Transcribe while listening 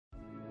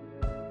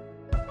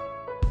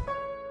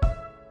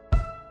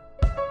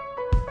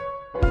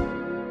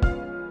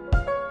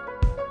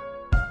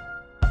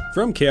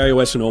From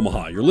KIOS in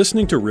Omaha, you're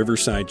listening to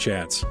Riverside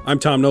Chats. I'm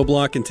Tom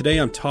Knobloch, and today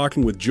I'm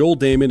talking with Joel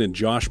Damon and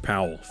Josh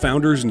Powell,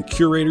 founders and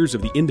curators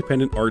of the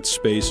independent arts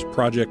space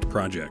Project.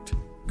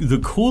 The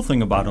cool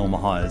thing about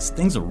Omaha is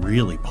things are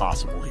really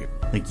possible here.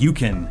 Like, you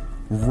can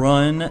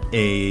run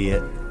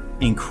a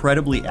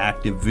incredibly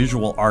active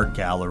visual art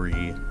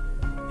gallery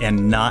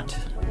and not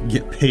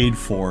get paid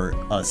for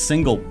a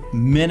single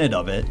minute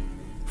of it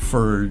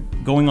for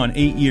going on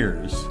 8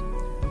 years.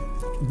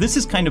 This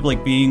is kind of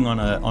like being on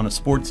a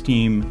sports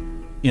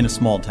team in a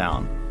small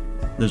town.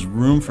 There's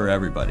room for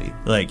everybody.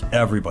 Like,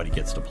 everybody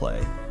gets to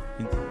play.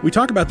 We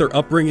talk about their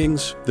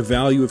upbringings, the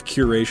value of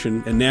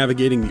curation, and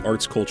navigating the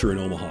arts culture in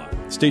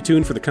Omaha. Stay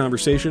tuned for the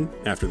conversation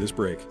after this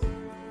break.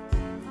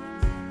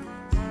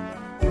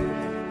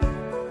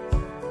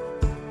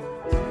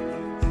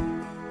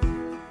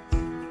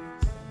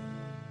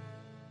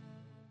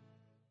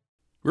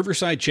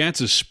 Riverside Chats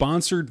is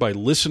sponsored by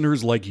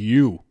listeners like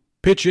you.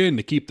 Pitch in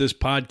to keep this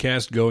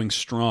podcast going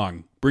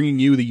strong, bringing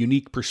you the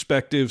unique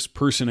perspectives,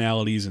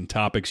 personalities, and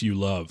topics you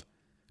love.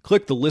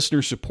 Click the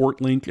listener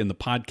support link in the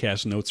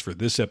podcast notes for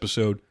this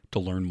episode to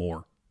learn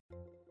more.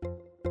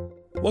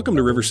 Welcome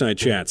to Riverside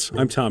Chats.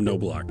 I'm Tom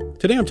Knobloch.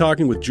 Today I'm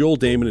talking with Joel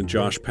Damon and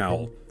Josh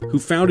Powell, who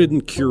founded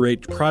and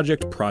curate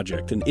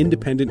Project, an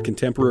independent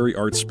contemporary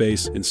art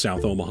space in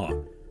South Omaha.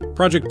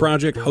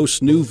 Project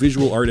hosts new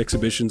visual art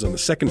exhibitions on the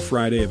second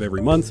Friday of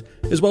every month,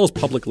 as well as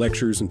public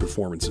lectures and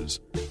performances.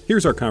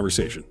 Here's our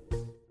conversation.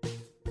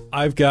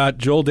 I've got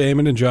Joel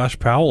Damon and Josh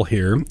Powell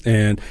here,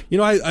 and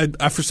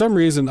I for some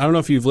reason, I don't know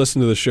if you've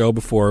listened to the show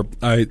before,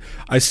 I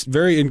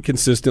very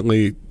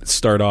inconsistently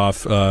start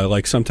off,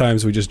 like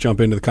sometimes we just jump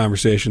into the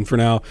conversation. For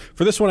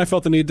this one, I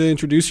felt the need to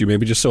introduce you,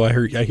 maybe just so I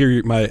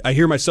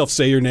hear myself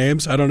say your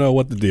names. I don't know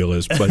what the deal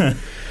is, but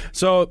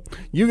so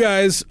you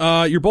guys,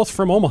 you're both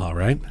from Omaha,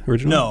 right?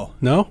 Originally?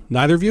 No,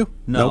 neither of you.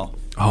 No. Nope.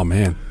 Oh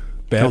man,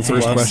 bad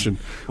first question.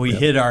 We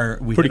hit our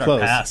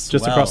pass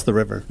just across the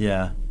river.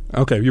 Yeah.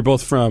 Okay, you're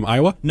both from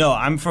Iowa? No,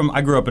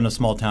 I grew up in a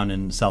small town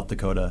in South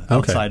Dakota,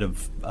 outside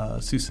of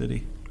Sioux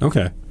City.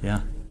 Okay.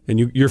 Yeah.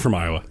 And you're from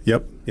Iowa?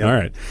 Yep. All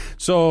right.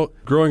 So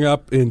growing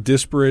up in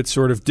disparate,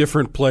 sort of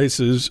different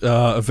places,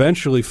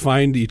 eventually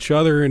find each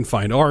other and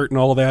find art and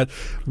all of that.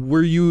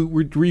 Were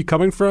you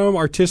coming from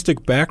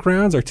artistic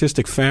backgrounds,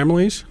 artistic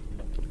families?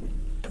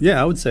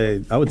 Yeah, I would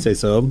say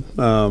so.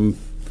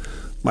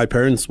 My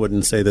parents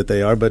wouldn't say that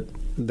they are, but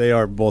they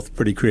are both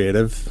pretty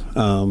creative.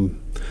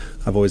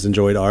 I've always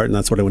enjoyed art, and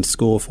that's what I went to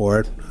school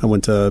for. I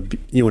went to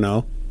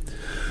UNO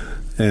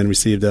and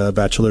received a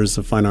bachelor's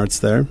of fine arts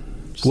there.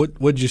 What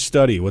did you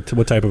study? What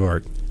type of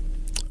art?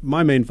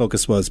 My main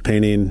focus was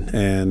painting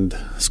and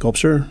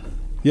sculpture.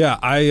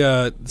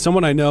 Yeah,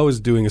 someone I know is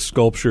doing a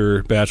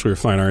sculpture Bachelor of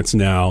Fine Arts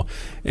now,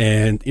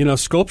 and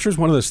sculpture is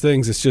one of those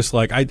things. It's just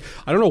like I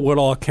don't know what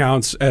all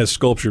counts as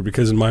sculpture,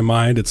 because in my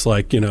mind it's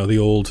like the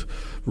old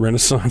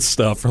Renaissance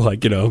stuff, or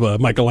like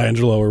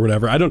Michelangelo or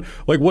whatever. I don't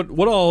like what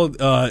all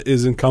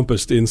is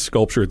encompassed in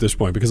sculpture at this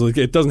point, because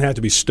it doesn't have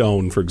to be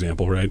stone, for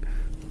example, right?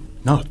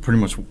 No, it's pretty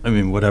much. I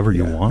mean, whatever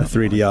you want. A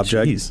 3D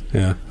object. Jeez.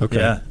 Yeah.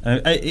 Okay.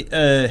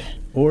 Yeah.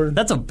 Or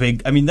that's a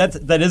big. I mean,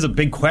 that is a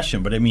big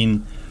question, but I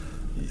mean.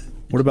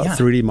 What about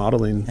 3D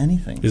modeling?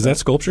 Anything. Is that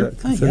sculpture?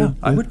 Yeah,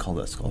 I would call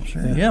that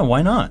sculpture. Yeah,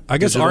 why not? I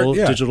guess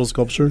digital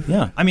sculpture.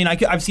 Yeah, I mean,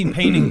 I've seen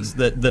paintings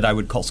that I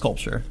would call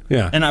sculpture.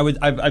 Yeah, and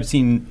I've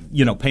seen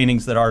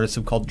paintings that artists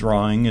have called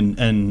drawing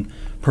and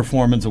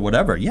performance or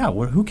whatever. Yeah,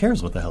 who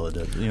cares what the hell it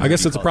is? I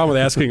guess that's the problem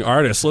with asking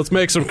artists. Let's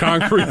make some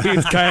concrete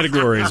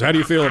categories. How do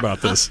you feel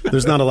about this?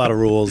 There's not a lot of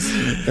rules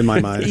in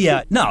my mind.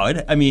 Yeah, no.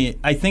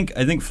 I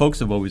think folks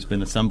have always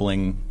been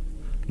assembling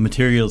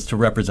materials to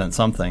represent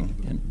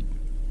something. And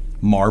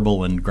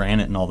marble and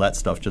granite and all that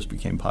stuff just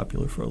became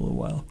popular for a little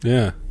while.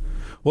 Yeah.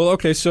 Well,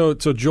 okay. So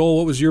Joel,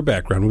 what was your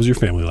background? What was your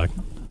family like?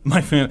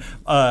 My family.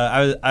 So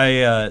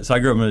I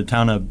grew up in a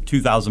town of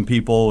 2,000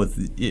 people with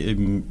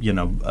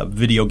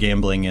video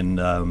gambling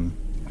and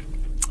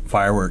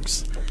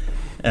fireworks.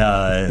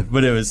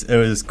 But it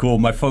was cool.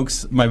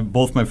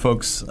 Both my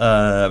folks.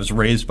 I was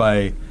raised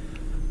by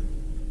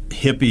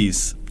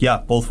hippies. Yeah,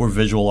 both were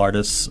visual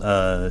artists.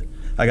 I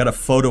got a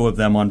photo of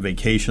them on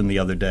vacation the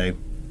other day.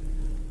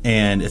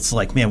 And it's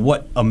like, man,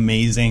 what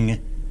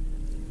amazing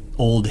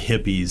old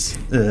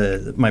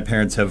hippies my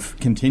parents have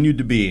continued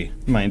to be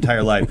my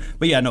entire life.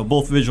 But yeah, no,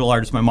 both visual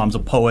artists. My mom's a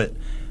poet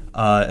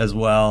as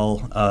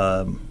well.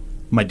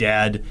 My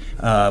dad,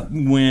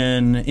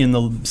 when in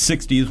the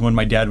 60s, when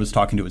my dad was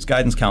talking to his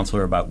guidance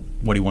counselor about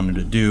what he wanted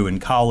to do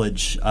in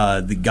college,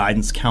 the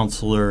guidance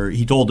counselor,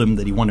 he told him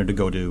that he wanted to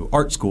go to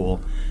art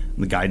school.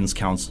 And the guidance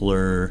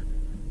counselor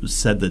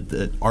said that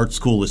the art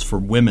school is for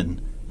women.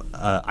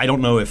 I don't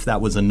know if that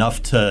was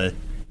enough to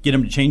get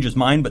him to change his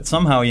mind, but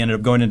somehow he ended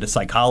up going into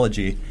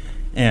psychology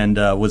and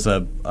was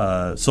a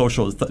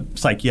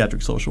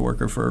psychiatric social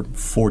worker for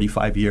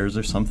 45 years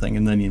or something.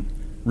 And then he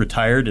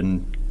retired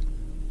and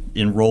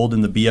enrolled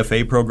in the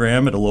BFA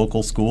program at a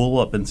local school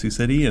up in Sioux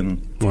City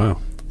and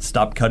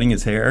stopped cutting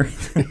his hair.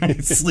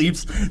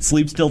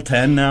 sleeps till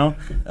 10 now.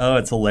 Oh,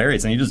 it's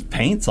hilarious. And he just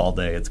paints all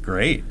day. It's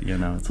great.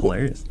 It's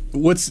hilarious.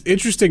 What's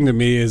interesting to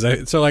me is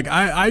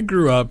I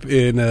grew up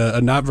in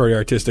a not very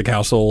artistic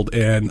household,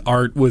 and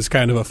art was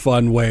kind of a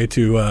fun way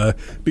to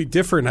be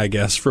different, I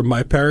guess, from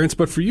my parents.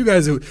 But for you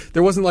guys,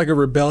 there wasn't like a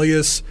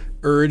rebellious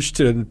urge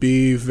to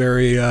be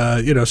very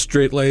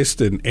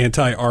straight-laced and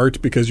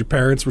anti-art because your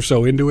parents were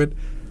so into it.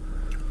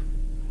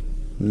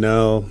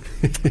 No.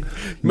 You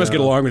must get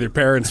along with your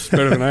parents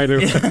better than I do.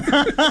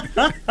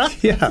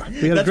 Yeah,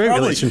 we had a great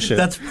relationship.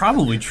 That's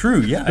probably true.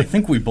 Yeah, I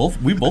think we both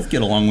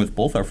get along with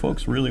both our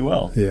folks really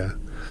well. Yeah.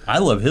 I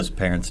love his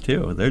parents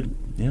too. They're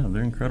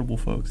incredible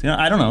folks. Yeah,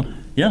 I don't know.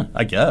 Yeah,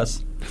 I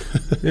guess.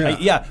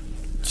 Yeah.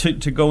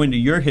 To go into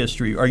your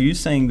history, are you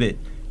saying that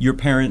your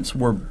parents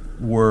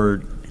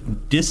were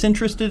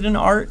disinterested in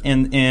art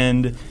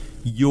and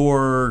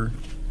your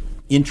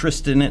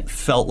interest in it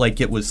felt like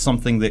it was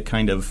something that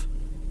kind of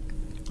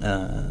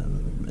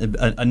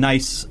a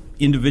nice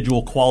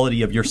individual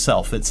quality of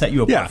yourself that set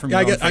you apart from your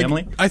own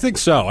family? I think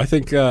so. I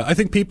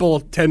think people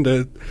tend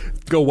to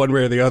go one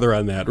way or the other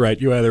on that, right?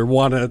 You either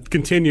want to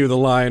continue the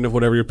line of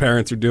whatever your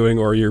parents are doing,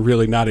 or you're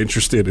really not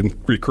interested in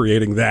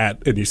recreating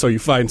that, and so you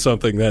find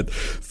something that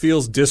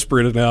feels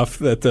disparate enough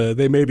that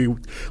they maybe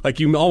like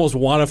you almost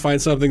want to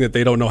find something that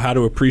they don't know how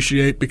to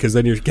appreciate, because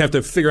then you have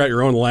to figure out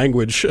your own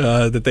language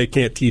that they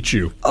can't teach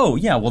you. Oh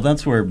yeah, well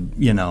that's where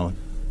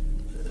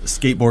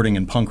skateboarding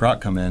and punk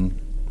rock come in.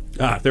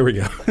 There we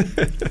go.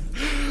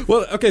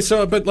 Well, okay,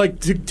 so but like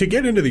to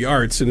get into the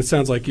arts, and it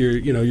sounds like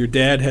your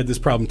dad had this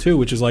problem too,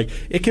 which is like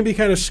it can be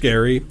kind of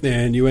scary,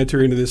 and you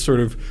enter into this sort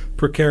of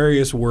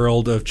precarious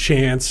world of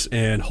chance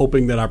and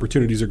hoping that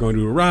opportunities are going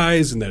to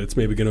arise and that it's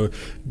maybe going to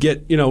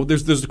get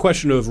there's the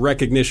question of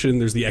recognition,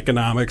 there's the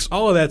economics,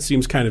 all of that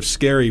seems kind of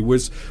scary.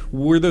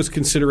 Were those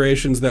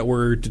considerations that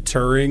were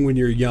deterring when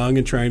you're young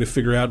and trying to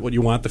figure out what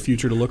you want the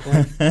future to look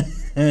like?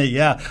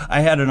 Yeah,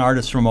 I had an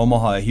artist from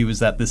Omaha. He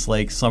was at this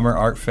like summer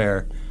art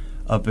fair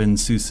up in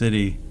Sioux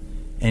City,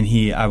 and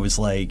I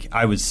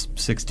was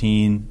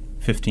 16,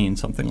 15,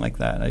 something like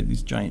that. I had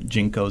these giant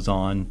Jinkos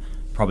on,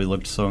 probably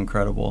looked so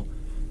incredible,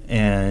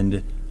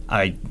 and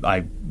I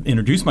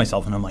introduced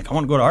myself, and I'm like, I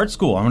want to go to art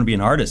school. I want to be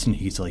an artist, and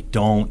he's like,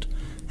 don't.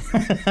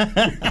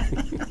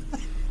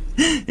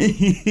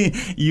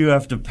 You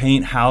have to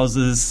paint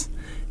houses,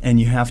 and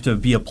you have to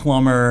be a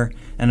plumber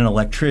and an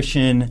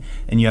electrician,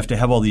 and you have to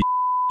have all these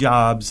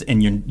jobs,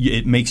 and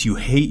it makes you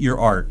hate your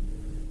art.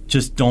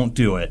 Just don't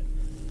do it.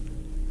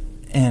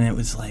 And it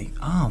was like,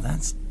 oh,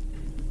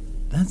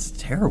 that's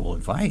terrible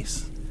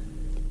advice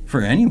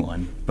for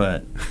anyone.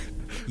 But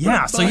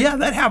yeah,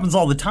 that happens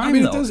all the time. I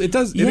mean, though. It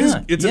does.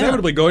 It's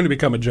inevitably going to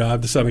become a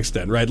job to some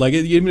extent, right? Like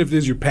even if it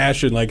is your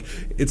passion, like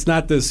it's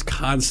not this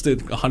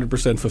constant,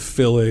 100%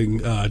 fulfilling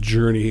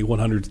journey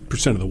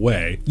 100% of the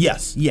way.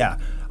 Yes, yeah.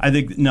 I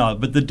think no,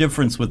 but the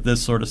difference with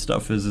this sort of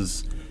stuff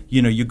is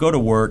you go to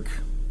work,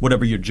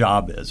 whatever your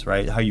job is,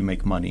 right? How you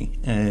make money,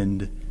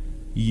 and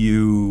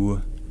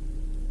you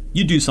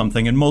do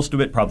something, and most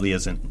of it probably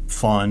isn't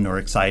fun or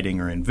exciting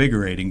or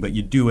invigorating, but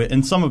you do it,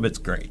 and some of it's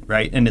great,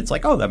 right? And it's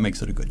like, oh, that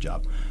makes it a good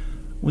job.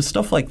 With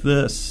stuff like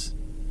this,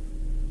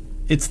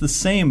 it's the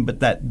same, but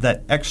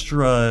that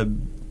extra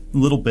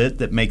little bit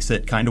that makes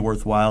it kind of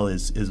worthwhile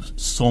is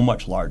so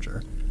much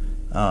larger.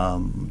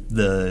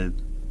 The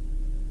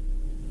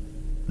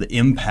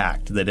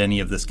impact that any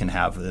of this can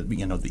have,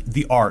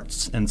 the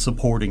arts and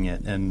supporting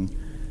it, and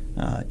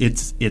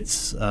its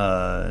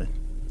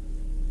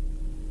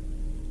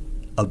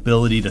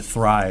ability to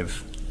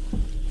thrive.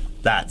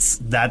 That's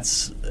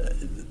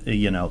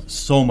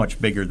so much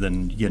bigger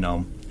than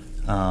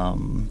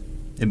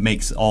it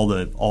makes all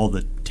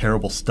the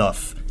terrible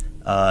stuff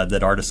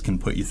that artists can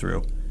put you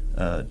through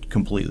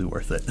completely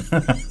worth it.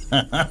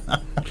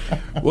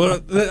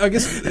 Well, I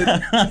guess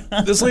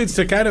this leads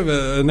to kind of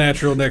a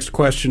natural next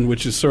question,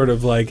 which is sort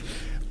of like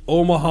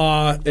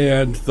Omaha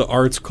and the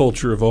arts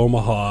culture of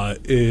Omaha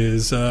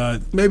is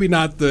maybe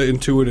not the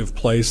intuitive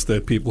place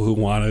that people who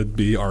want to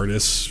be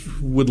artists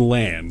would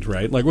land,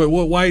 right? Like,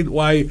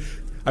 why?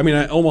 I mean,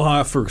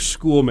 Omaha for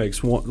school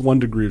makes one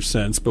degree of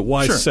sense, but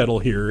why settle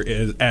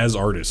here as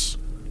artists?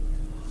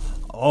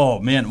 Oh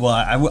man, well,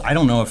 I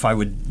don't know if I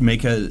would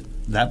make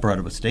that broad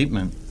of a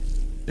statement.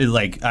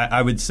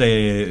 I would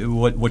say,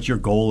 what's your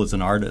goal as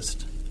an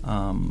artist?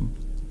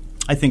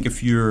 I think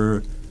if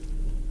you're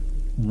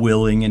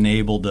willing and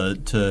able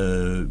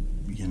to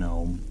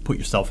put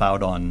yourself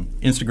out on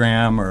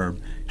Instagram or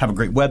have a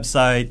great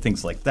website,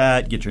 things like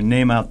that, get your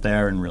name out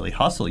there and really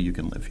hustle, you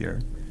can live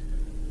here.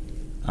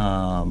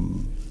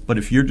 But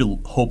if you're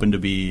hoping to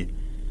be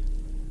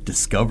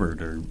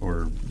discovered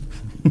or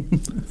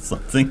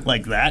something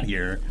like that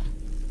here.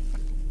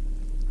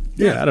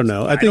 Yeah, I don't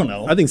know.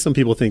 I think some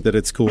people think that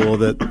it's cool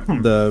that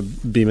the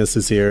Bemis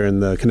is here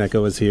and the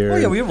Kaneko is here. Oh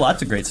yeah, we have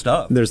lots of great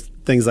stuff. There's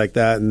things like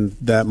that, and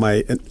that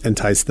might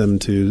entice them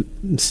to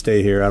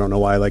stay here. I don't know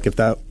why. Like if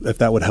that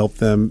would help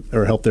them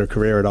or help their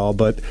career at all.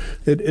 But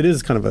it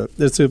is kind of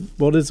it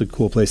is a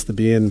cool place to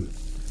be in.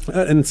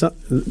 And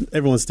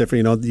everyone's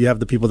different. You have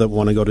the people that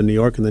want to go to New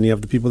York, and then you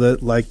have the people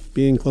that like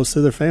being close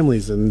to their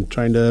families and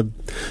trying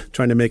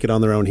to make it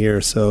on their own here.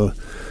 So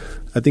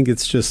I think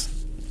it's just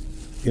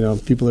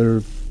people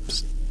are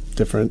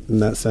different in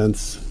that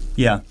sense.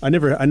 Yeah. I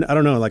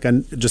don't know, like, I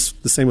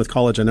just the same with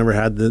college. I never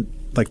had the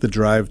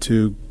drive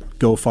to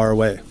go far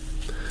away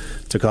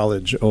to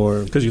college,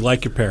 or because you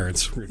like your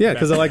parents. Yeah,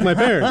 because I like my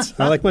parents.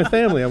 I like my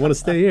family. I want to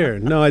stay here.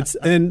 No, I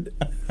do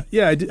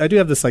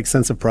have this like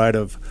sense of pride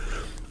of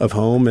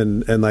home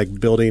and like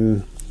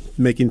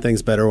making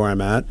things better where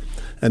I'm at,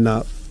 and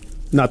not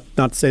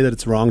to say that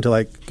it's wrong to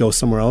like go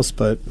somewhere else,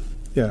 but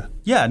yeah.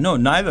 Yeah, no,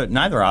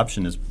 neither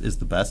option is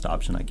the best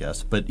option, I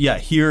guess. But yeah,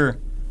 here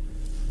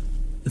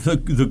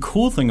the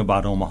cool thing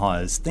about Omaha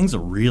is things are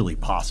really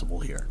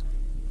possible here.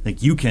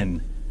 Like, you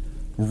can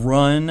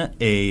run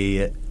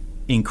a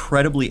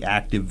incredibly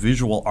active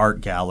visual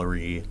art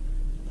gallery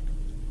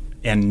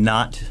and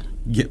not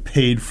get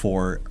paid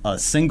for a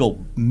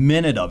single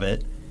minute of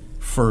it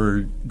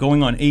for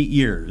going on 8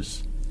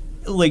 years.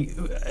 Like,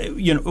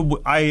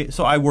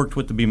 I worked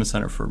with the Bemis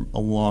Center for a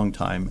long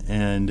time,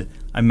 and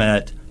I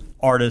met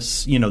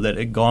artists, that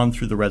had gone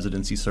through the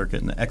residency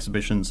circuit and the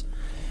exhibitions,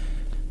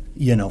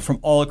 from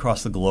all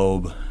across the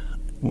globe.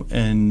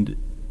 And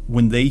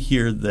when they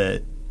hear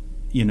that,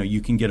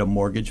 you can get a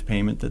mortgage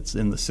payment that's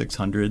in the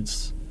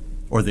 600s,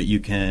 or that you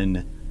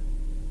can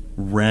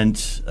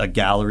rent a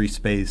gallery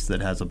space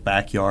that has a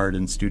backyard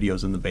and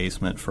studios in the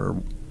basement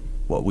for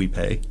what we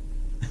pay.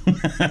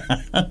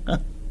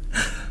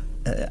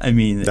 I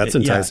mean, that's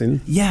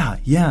enticing.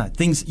 Yeah.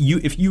 Things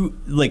if you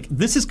like,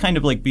 this is kind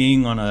of like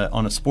being on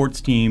a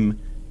sports team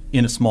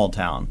in a small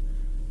town.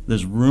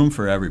 There's room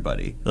for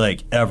everybody.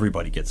 Like,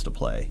 everybody gets to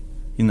play.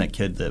 In that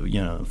kid,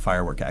 the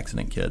firework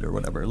accident kid or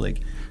whatever. Like,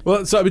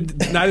 well, so I mean,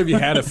 neither of you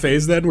had a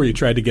phase then where you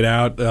tried to get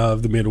out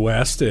of the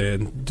Midwest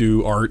and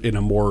do art in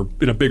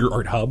a bigger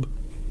art hub.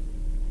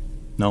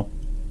 No,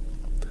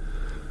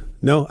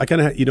 I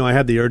kind of I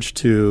had the urge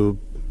to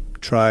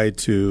try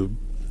to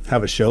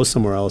have a show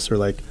somewhere else, or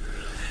like.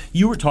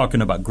 You were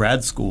talking about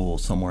grad school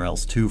somewhere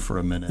else too for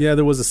a minute. Yeah,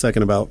 there was a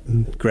second about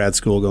grad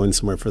school, going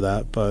somewhere for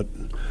that, but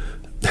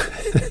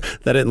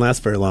that didn't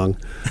last very long.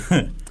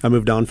 I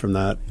moved on from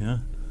that. Yeah.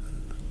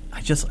 I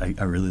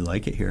really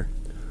like it here.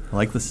 I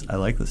like this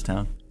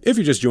town. If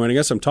you're just joining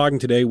us, I'm talking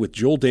today with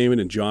Joel Damon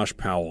and Josh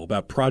Powell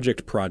about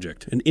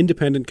Project, an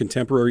independent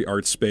contemporary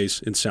art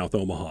space in South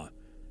Omaha.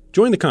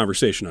 Join the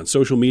conversation on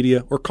social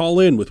media or call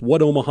in with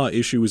what Omaha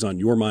issue is on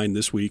your mind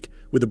this week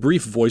with a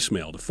brief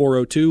voicemail to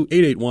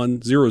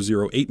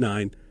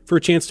 402-881-0089 for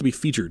a chance to be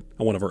featured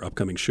on one of our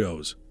upcoming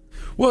shows.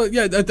 Well,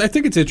 yeah, I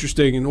think it's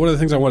interesting, and one of the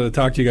things I wanted to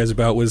talk to you guys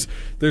about was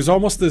there's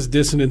almost this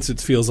dissonance, it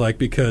feels like,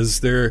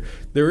 because there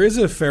is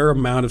a fair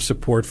amount of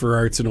support for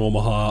arts in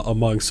Omaha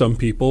among some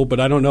people, but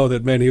I don't know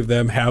that many of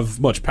them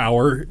have much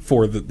power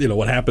for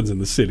what happens in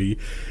the city.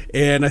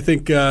 And I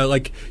think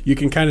you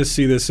can kind of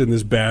see this in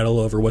this battle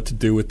over what to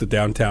do with the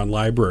downtown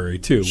library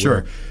too.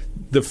 Sure.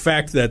 The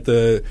fact that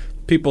the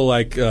people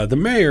like the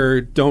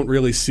mayor don't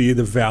really see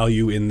the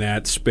value in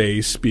that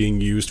space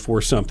being used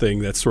for something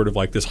that's sort of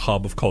like this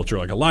hub of culture,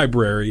 like a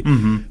library.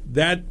 Mm-hmm.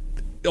 That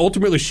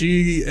ultimately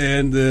she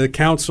and the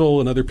council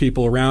and other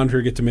people around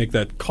her get to make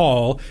that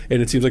call,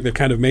 and it seems like they've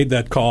kind of made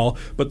that call,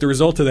 but the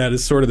result of that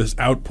is sort of this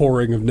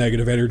outpouring of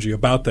negative energy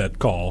about that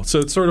call. So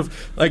it's sort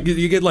of like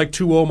you get like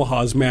two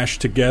Omahas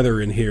mashed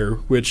together in here,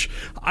 which,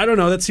 I don't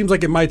know, that seems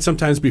like it might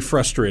sometimes be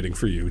frustrating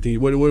for you.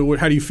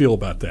 How do you feel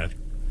about that?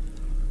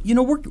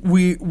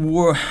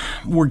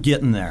 We're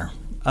getting there.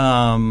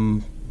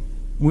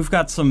 We've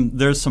got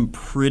there's some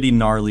pretty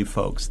gnarly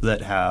folks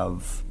that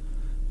have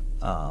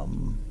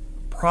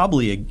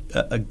probably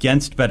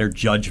against better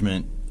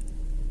judgment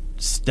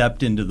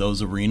stepped into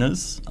those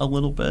arenas a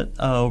little bit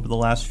over the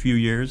last few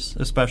years,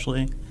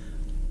 especially,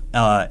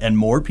 and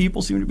more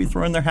people seem to be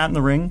throwing their hat in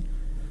the ring.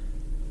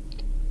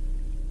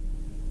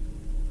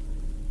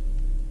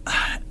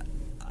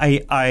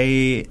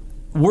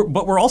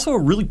 But we're also a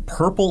really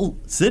purple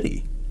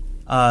city.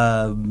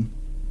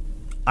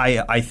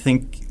 I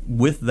think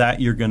with that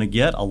you're going to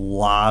get a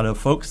lot of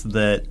folks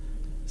that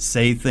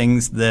say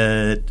things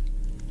that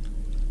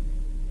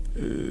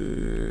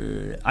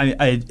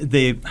I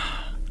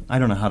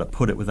don't know how to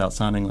put it without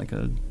sounding like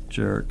a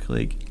jerk.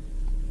 Like,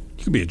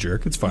 you can be a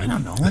jerk. It's fine. I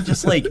don't know.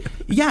 Just like,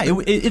 yeah,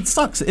 it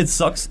sucks. It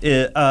sucks.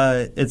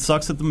 It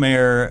sucks that the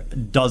mayor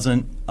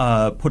doesn't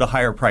put a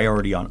higher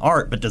priority on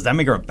art. But does that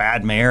make her a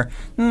bad mayor?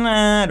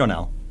 Nah, I don't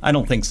know. I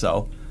don't think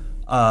so.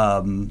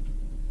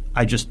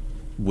 I just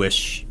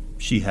wish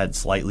she had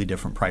slightly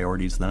different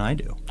priorities than I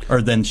do,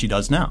 or than she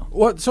does now.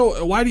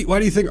 So why do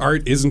you think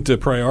art isn't a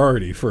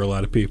priority for a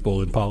lot of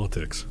people in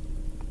politics?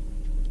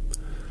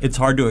 It's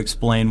hard to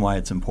explain why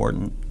it's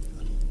important.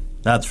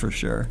 That's for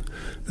sure.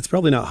 It's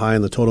probably not high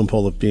on the totem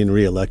pole of being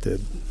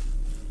reelected.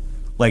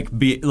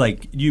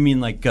 You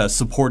mean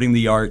supporting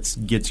the arts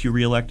gets you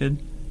reelected?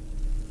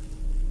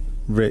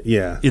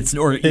 Yeah.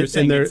 You're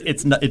saying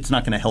it's not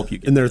going to help you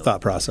get in their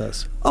thought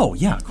process. Oh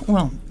yeah.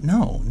 Well,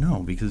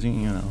 no, because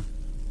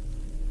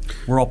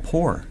we're all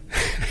poor.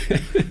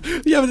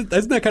 Yeah, but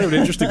isn't that kind of an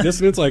interesting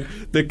dissonance? Like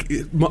the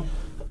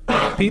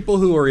people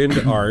who are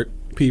into art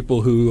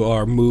people who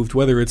are moved,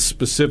 whether it's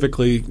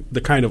specifically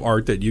the kind of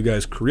art that you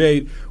guys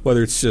create,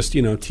 whether it's just,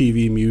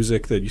 TV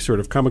music that you sort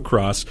of come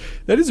across.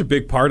 That is a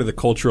big part of the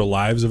cultural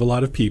lives of a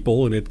lot of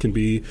people, and it can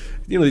be,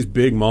 these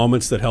big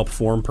moments that help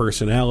form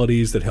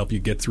personalities, that help you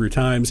get through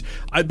times.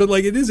 But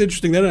it is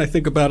interesting then, I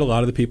think about a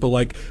lot of the people,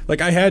 like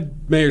I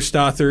had Mayor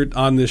Stothert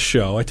on this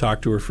show. I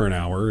talked to her for an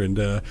hour, and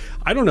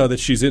I don't know that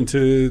she's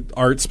into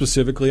art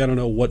specifically. I don't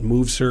know what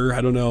moves her.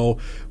 I don't know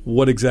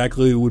what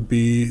exactly would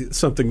be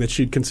something that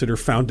she'd consider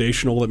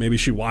foundational that maybe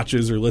she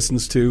watches or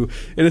listens to.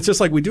 And it's just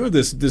like we do have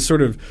this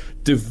sort of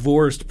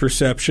divorced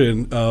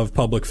perception of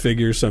public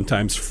figures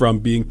sometimes from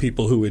being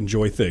people who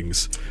enjoy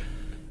things.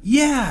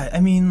 Yeah, I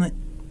mean,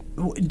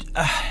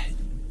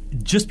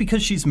 just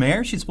because she's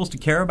mayor, she's supposed to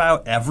care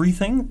about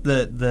everything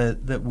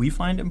that we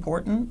find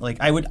important.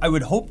 I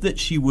would hope that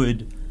she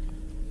would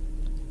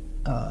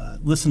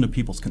listen to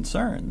people's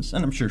concerns,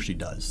 and I'm sure she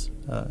does.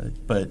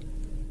 But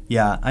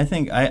yeah, I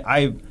think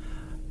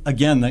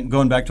again,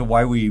 going back to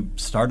why we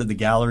started the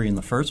gallery in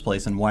the first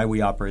place and why we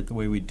operate the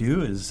way we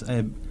do is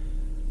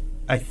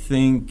I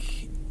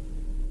think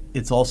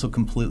it's also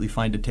completely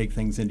fine to take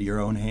things into your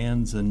own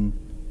hands and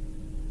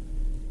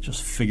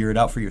just figure it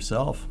out for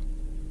yourself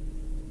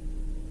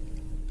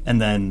and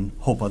then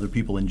hope other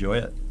people enjoy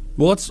it.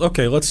 Well,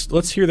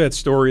 let's hear that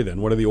story then.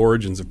 What are the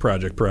origins of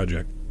Project?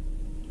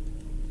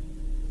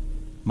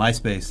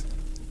 MySpace.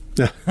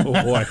 Oh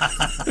boy.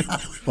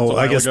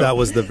 I guess that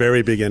was the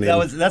very beginning.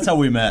 That's how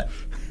we met.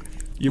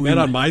 You met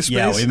on MySpace?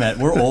 Yeah, we met.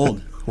 We're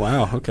old.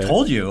 Wow, okay.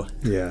 Told you.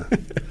 Yeah.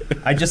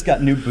 I just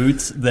got new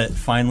boots that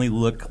finally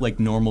look like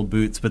normal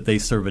boots, but they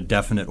serve a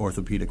definite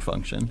orthopedic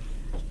function.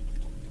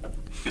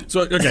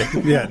 So, okay.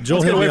 Yeah,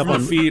 Joel hit me up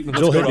on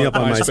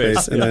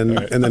MySpace,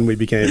 and then we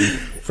became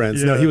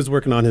friends. Yeah. No, he was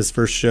working on his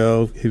first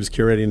show. He was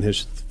curating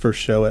his first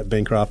show at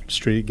Bancroft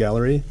Street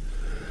Gallery.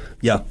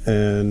 Yeah.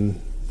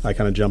 And I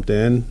kind of jumped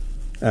in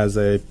as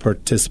a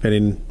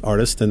participating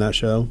artist in that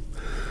show.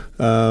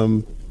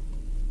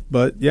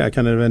 But yeah, I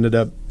kind of ended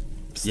up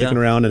sticking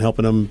around and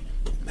helping him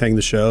hang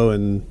the show,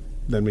 and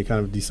then we kind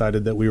of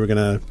decided that we were going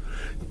to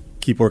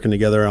keep working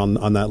together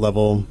on that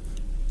level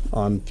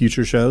on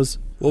future shows.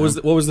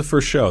 What was the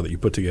first show that you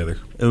put together?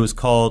 It was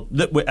called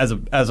as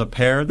a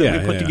pair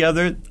that we put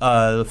together.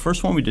 The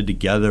first one we did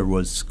together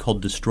was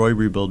called Destroy,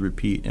 Rebuild,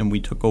 Repeat, and we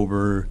took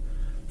over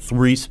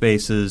 3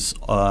 spaces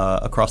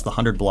across the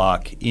 100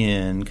 block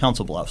in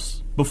Council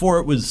Bluffs.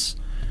 Before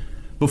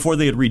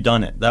they had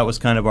redone it, that was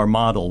kind of our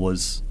model.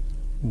 Was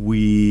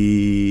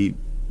we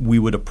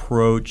would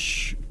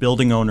approach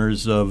building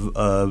owners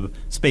of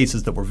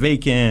spaces that were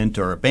vacant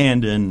or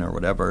abandoned or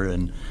whatever,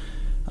 and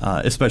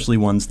especially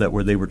ones that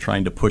they were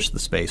trying to push the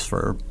space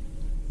for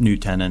new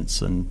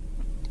tenants, and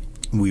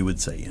we would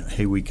say,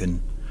 hey, we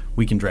can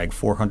drag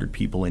 400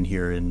 people in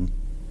here in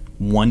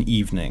one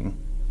evening,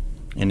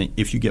 and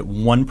if you get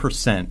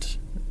 1%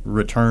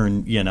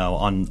 return,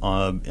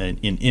 on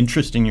in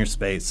interest in your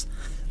space,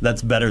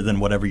 that's better than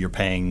whatever you're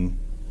paying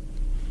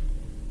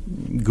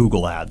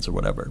Google ads or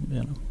whatever.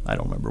 I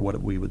don't remember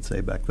what we would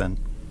say back then.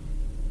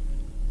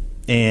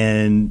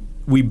 And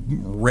we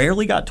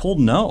rarely got told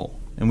no.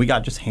 And we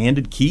got just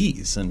handed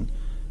keys, and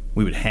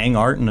we would hang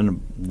art in a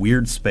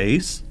weird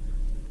space,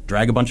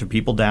 drag a bunch of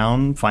people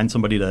down, find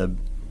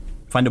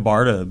a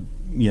bar to,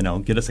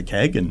 get us a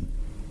keg, and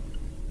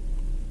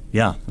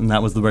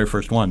that was the very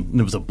first one. And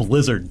it was a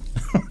blizzard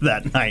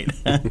that night.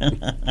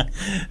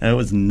 And it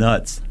was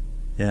nuts.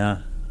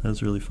 Yeah, that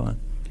was really fun.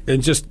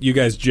 And just you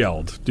guys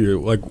gelled.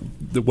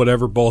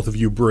 Whatever both of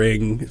you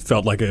bring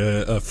felt like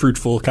a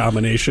fruitful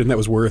combination that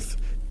was worth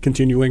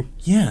continuing?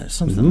 Yeah,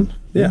 something.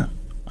 Mm-hmm. Yeah.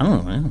 I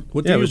don't know, man.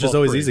 It was just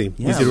always easy.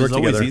 Yeah, easy to work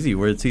together. It's always easy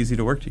where it's easy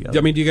to work together.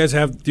 I mean, do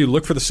you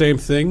look for the same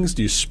things?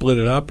 Do you split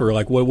it up? Or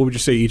what would you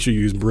say each of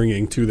you is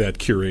bringing to that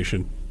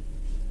curation?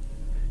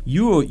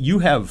 You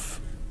have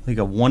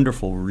a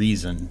wonderful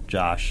reason,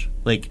 Josh.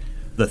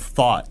 The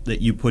thought that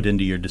you put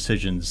into your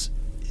decisions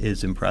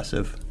is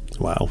impressive.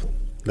 Wow.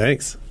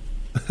 Thanks.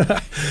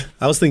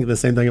 I was thinking the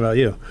same thing about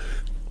you.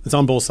 It's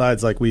on both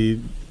sides.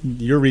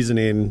 Your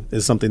reasoning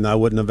is something that I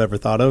wouldn't have ever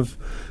thought of,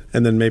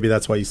 and then maybe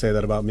that's why you say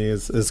that about me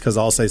is because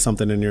I'll say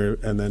something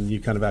and then you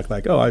kind of act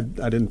like, oh, I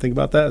didn't think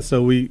about that.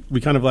 So we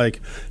kind of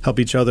help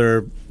each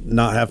other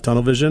not have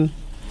tunnel vision.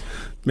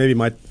 Maybe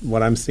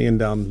what I'm seeing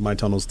down my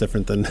tunnel is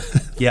different than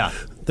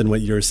than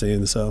what you're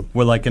seeing. So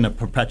we're in a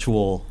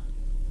perpetual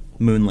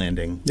moon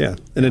landing. Yeah,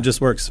 and it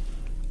just works.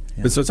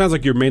 Yeah. So it sounds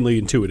like you're mainly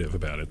intuitive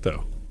about it,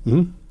 though.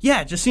 Mm-hmm.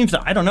 Yeah, it just seems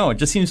to, I don't know, it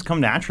just seems to come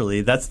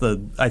naturally.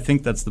 I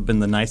think that's been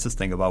the nicest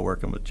thing about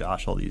working with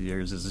Josh all these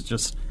years is it's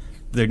just,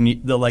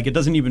 it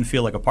doesn't even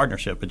feel like a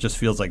partnership. It just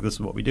feels like this is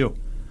what we do.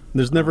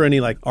 There's never any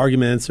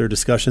arguments or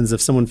discussions.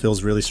 If someone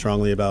feels really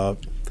strongly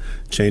about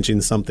changing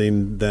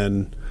something,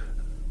 then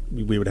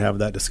we would have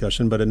that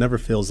discussion, but it never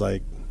feels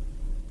like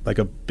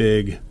a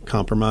big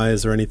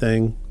compromise or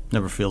anything.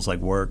 Never feels like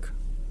work.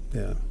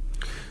 Yeah.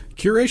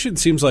 Curation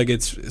seems like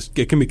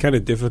it can be kind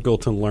of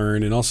difficult to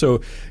learn, and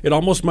also it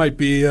almost might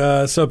be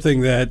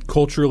something that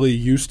culturally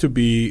used to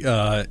be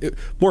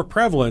more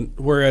prevalent,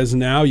 whereas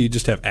now you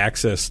just have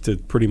access to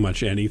pretty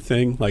much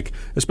anything. Like,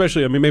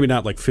 especially, I mean, maybe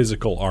not like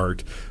physical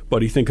art,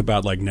 but you think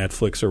about like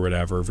Netflix or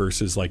whatever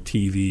versus like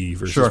TV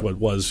versus what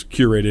was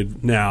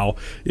curated now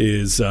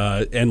is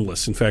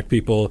endless. In fact,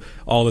 people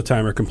all the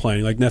time are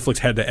complaining. Like Netflix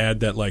had to add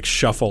that like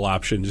shuffle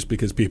option just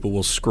because people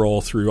will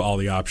scroll through all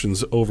the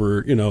options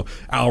over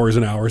hours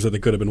and hours that they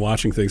could have been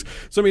watching things.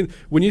 So I mean,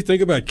 when you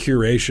think about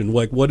curation,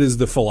 like what is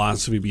the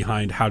philosophy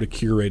behind how to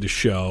curate a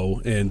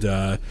show, and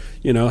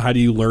how do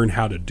you learn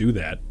how to do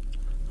that?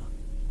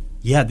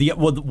 Yeah,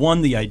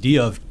 the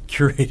idea of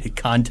curated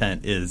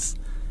content is,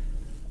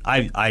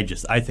 I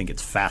think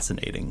it's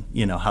fascinating.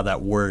 How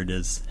that word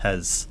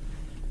has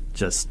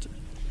just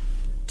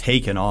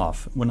taken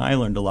off. When I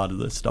learned a lot of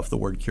this stuff, the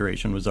word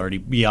curation was already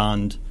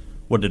beyond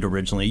what it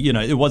originally.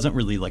 It wasn't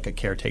really like a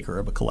caretaker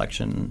of a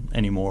collection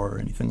anymore or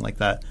anything like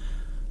that.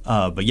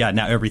 But yeah,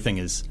 now everything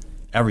is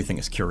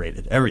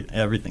curated.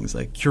 Everything's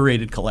a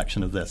curated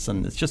collection of this,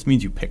 and it just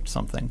means you picked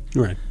something.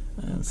 Right.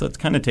 So it's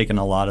kind of taken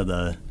a lot of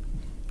the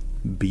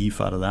beef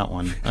out of that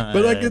one.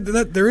 But like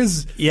there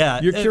is,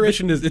 your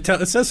curation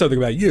it says something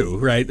about you,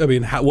 right? I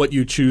mean, what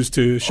you choose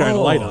to shine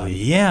a light on.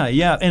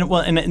 Yeah,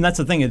 and that's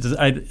the thing is,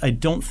 I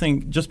don't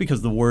think just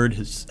because the word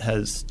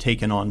has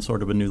taken on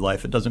sort of a new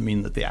life, it doesn't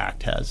mean that the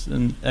act has.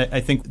 And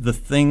I think the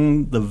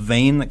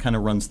vein that kind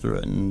of runs through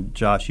it, and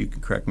Josh, you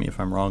can correct me if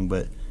I'm wrong,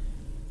 but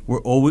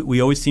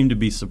we always seem to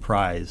be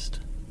surprised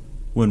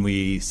when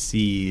we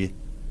see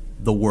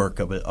the work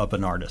of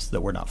an artist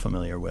that we're not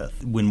familiar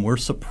with. When we're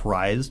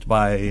surprised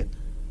by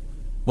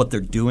what they're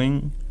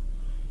doing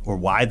or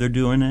why they're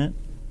doing it,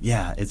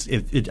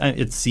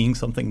 it's seeing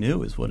something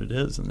new is what it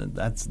is, and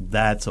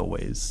that's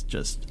always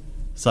just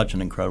such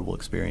an incredible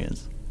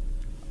experience.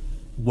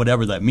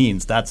 Whatever that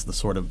means, that's the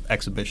sort of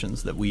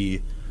exhibitions that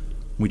we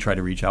try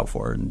to reach out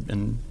for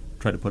and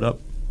try to put up.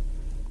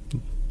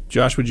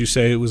 Josh, would you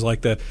say it was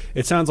like that?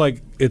 It sounds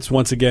like it's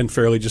once again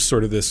fairly just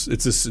sort of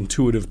this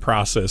intuitive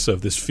process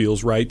of this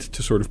feels right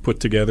to sort of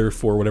put together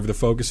for whatever the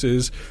focus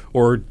is,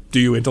 or do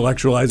you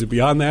intellectualize it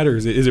beyond that, or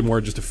is it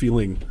more just a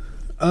feeling?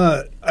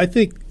 I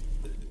think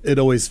it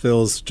always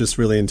feels just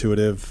really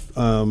intuitive.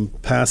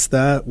 Past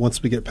that,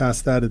 once we get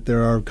past that,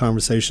 there are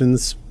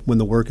conversations when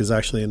the work is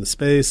actually in the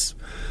space.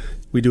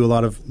 We do a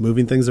lot of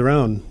moving things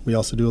around. We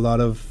also do a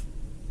lot of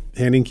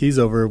handing keys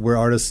over where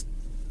artists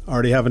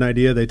already have an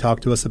idea. They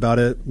talk to us about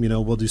it.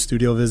 We'll do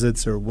studio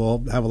visits, or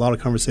we'll have a lot of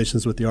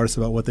conversations with the artists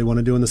about what they want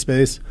to do in the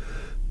space.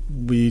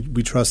 We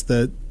trust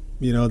that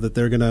that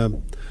they're going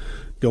to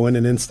go in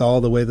and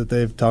install the way that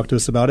they've talked to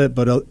us about it.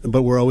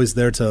 But we're always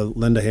there to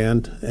lend a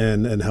hand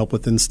and help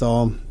with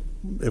install.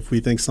 If we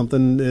think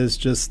something is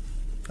just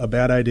a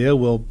bad idea,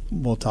 we'll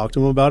talk to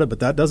them about it. But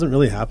that doesn't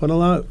really happen a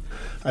lot.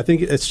 I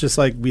think it's just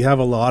like we have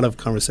a lot of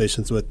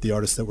conversations with the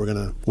artists that we're going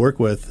to work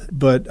with.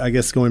 But I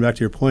guess going back to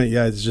your point,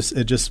 it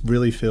just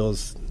really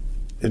feels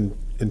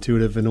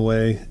intuitive in a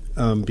way,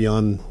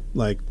 beyond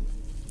like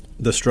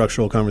the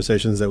structural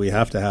conversations that we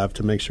have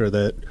to make sure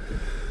that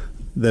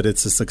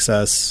it's a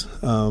success.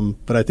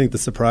 But I think the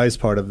surprise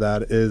part of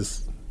that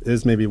is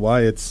maybe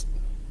why it's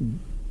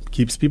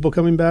keeps people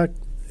coming back,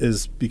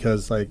 is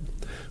because like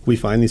we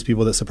find these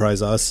people that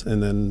surprise us,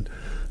 and then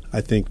I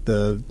think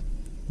the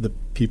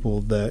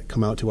people that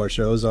come out to our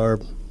shows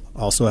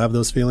also have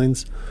those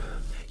feelings.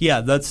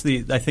 Yeah,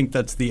 I think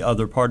that's the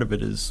other part of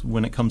it, is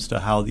when it comes to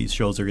how these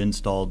shows are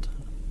installed.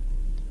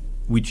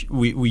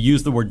 We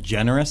use the word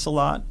generous a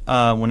lot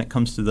when it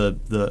comes to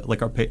the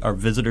like our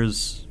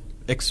visitors'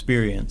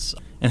 experience,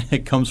 and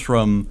it comes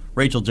from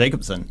Rachel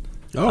Jacobson.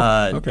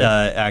 Okay.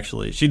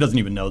 Actually, she doesn't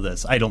even know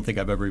this. I don't think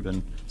I've ever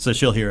even. So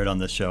she'll hear it on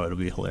this show. It'll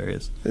be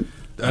hilarious.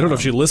 I don't know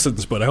if she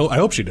listens, but I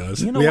hope she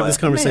does. We have this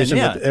conversation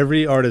with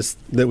every artist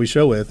that we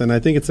show with, and I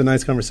think it's a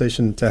nice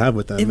conversation to have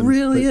with them. It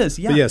really is.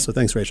 Yeah. But so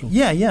thanks, Rachel.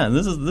 Yeah.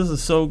 This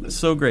is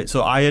so great.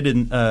 So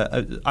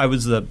I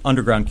was the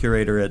underground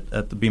curator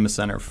at the Bemis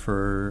Center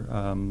for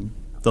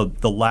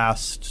the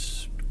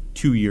last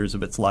 2 years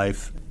of its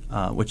life,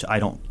 which I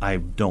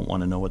don't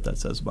want to know what that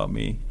says about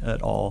me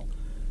at all.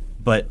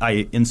 But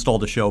I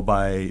installed a show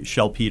by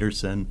Shel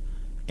Peterson,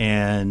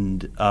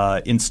 and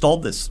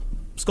installed this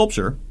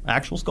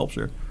actual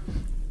sculpture,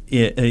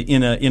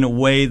 in a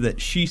way that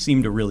she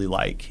seemed to really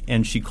like,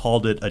 and she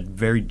called it a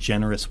very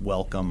generous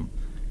welcome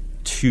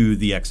to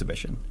the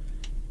exhibition,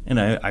 and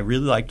I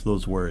really liked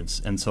those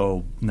words. And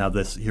so now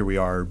here we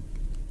are,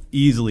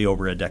 easily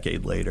over a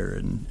decade later,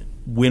 and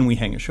when we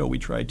hang a show, we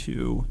try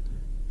to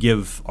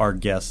give our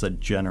guests a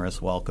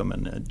generous welcome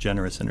and a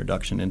generous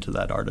introduction into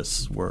that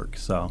artist's work.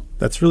 So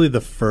that's really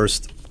the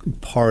first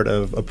part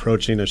of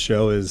approaching a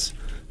show, is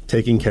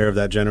taking care of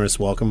that generous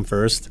welcome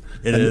first.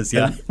 It is,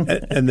 yeah.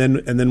 and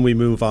then we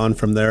move on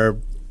from there.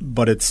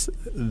 But it's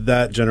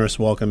that generous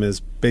welcome is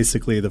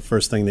basically the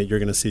first thing that you're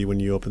going to see when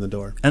you open the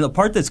door. And the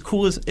part that's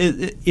cool is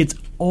it's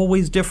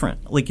always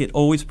different. Like, it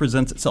always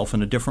presents itself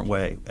in a different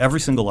way. Every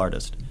single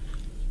artist.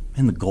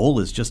 and the goal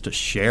is just to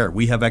share.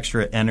 We have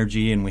extra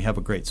energy and we have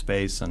a great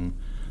space, and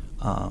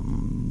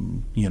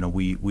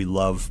we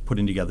love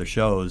putting together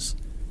shows.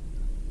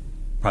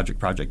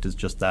 Project is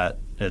just that.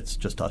 It's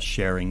just us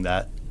sharing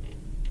that.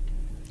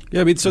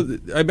 Yeah, I mean, so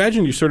I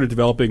imagine you're sort of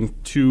developing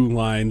two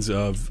lines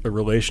of a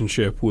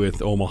relationship with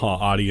Omaha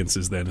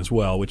audiences then as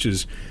well, which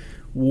is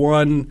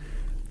one,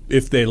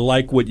 if they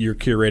like what you're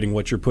curating,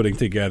 what you're putting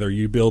together,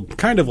 you build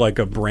kind of like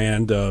a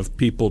brand of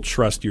people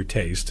trust your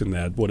taste and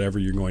that whatever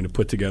you're going to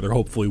put together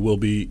hopefully will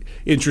be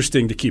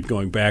interesting to keep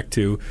going back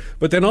to.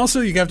 But then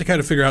also you have to kind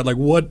of figure out like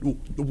what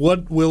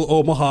will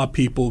Omaha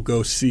people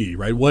go see,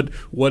 right?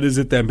 What is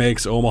it that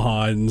makes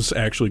Omahans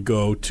actually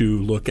go to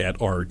look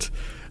at art?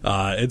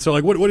 And so,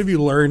 like, what have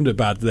you learned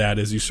about that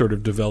as you sort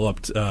of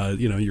developed,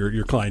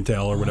 your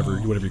clientele or whatever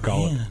you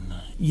call it?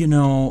 You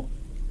know,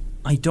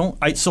 I don't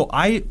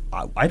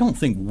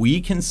think we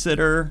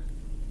consider,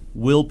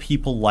 will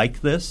people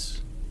like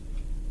this?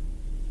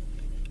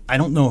 I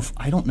don't know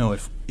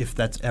if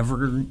that's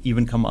ever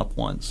even come up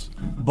once,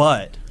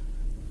 but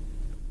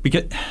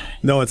because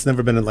no, it's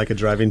never been like a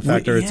driving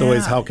factor. It's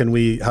always how can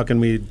we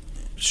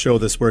show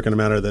this work in a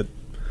manner that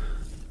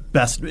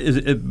best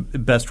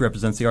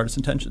represents the artist's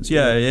intentions.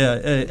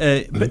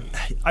 But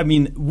I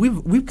mean,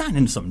 we've gotten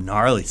into some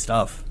gnarly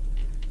stuff.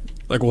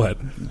 Like what?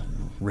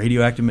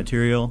 Radioactive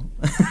material.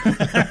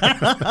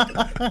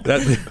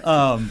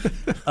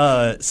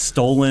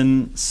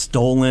 Stolen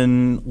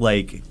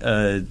like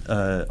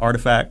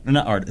artifact.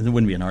 Not art. It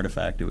wouldn't be an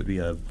artifact. It would be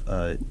a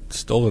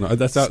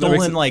stolen.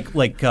 Stolen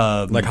like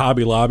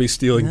Hobby Lobby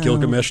stealing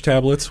Gilgamesh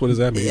tablets. What does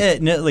that mean? Yeah,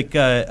 no, like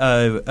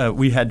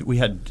we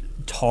had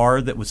tar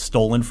that was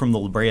stolen from the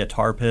La Brea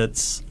tar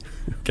pits.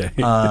 Okay.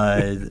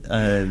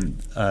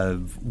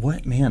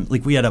 What, man?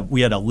 Like we had a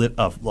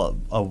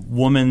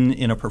woman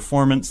in a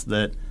performance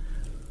that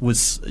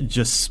was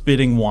just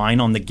spitting wine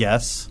on the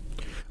guests.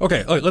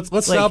 Okay, let's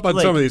stop on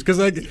some of these because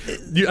I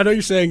know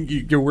you're saying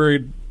you're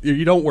worried.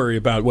 You don't worry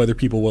about whether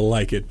people will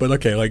like it, but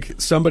okay,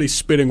 like somebody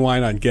spitting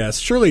wine on guests.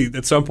 Surely,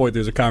 at some point,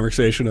 there's a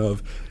conversation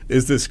of: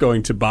 is this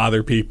going to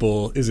bother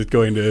people? Is it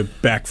going to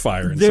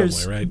backfire in some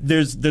way? Right?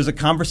 There's a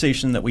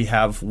conversation that we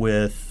have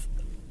with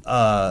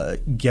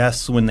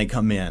guests when they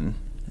come in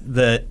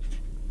that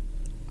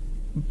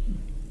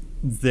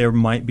there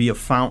might be a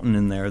fountain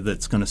in there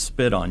that's going to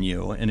spit on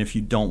you, and if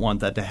you don't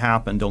want that to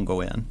happen, don't go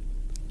in.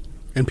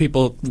 And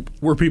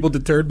were people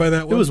deterred by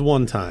that one? It was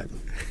one time.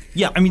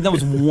 Yeah, I mean that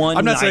was one.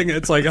 I'm not saying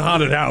it's like a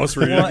haunted house,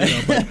 for I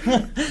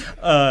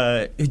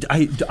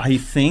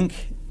think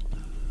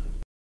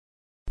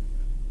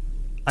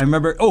I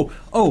remember. Oh,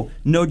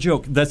 no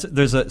joke. We had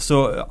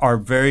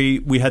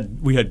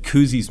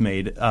koozies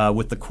made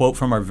with the quote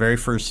from our very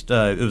first.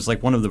 It was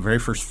like one of the very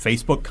first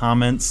Facebook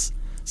comments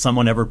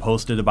someone ever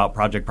posted about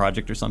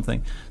Project or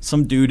something.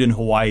 Some dude in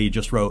Hawaii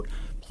just wrote,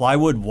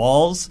 "Plywood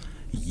walls,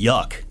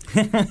 yuck."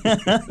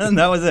 And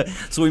that was it.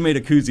 So we made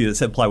a koozie that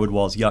said "Plywood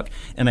walls, yuck."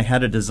 And I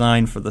had a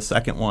design for the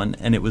second one,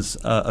 and it was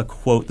a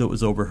quote that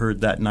was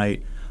overheard that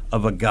night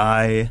of a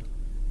guy.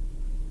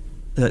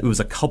 It was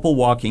a couple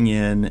walking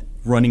in,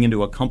 running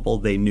into a couple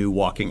they knew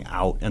walking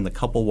out, and the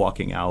couple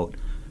walking out,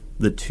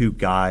 the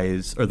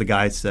guy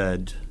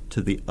said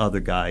to the other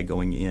guy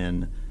going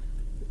in,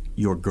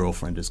 "Your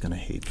girlfriend is going to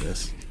hate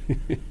this."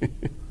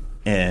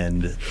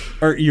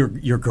 Or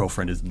your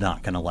girlfriend is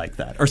not going to like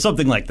that, or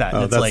something like that.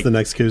 Oh, that's the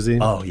next koozie?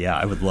 Oh, yeah,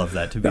 I would love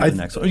that to be the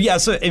next one. Yeah,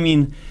 so, I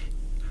mean,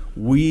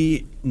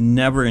 we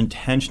never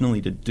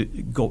intentionally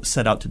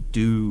set out to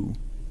do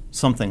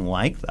something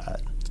like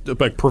that.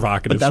 Like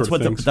provocative but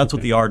sort of things. That's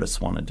what the artists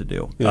wanted to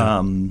do. Yeah.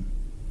 And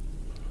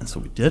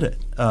so we did it.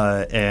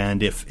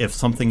 And if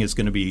something is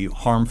going to be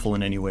harmful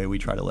in any way, we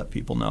try to let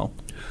people know.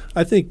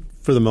 I think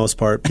for the most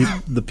part,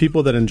 the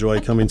people that enjoy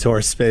coming to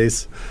our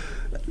space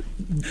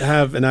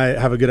have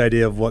a good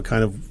idea of what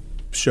kind of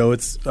show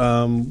it's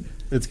going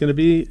to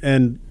be.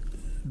 And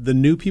the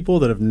new people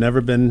that have never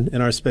been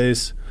in our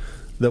space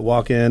that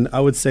walk in,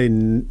 I would say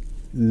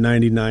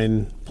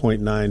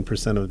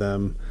 99.9% of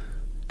them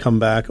come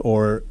back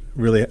or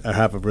really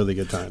have a really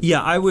good time.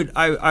 Yeah, I would.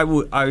 By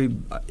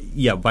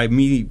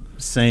me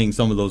saying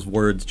some of those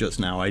words just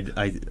now,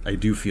 I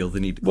do feel the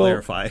need to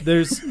clarify.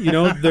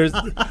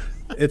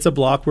 It's a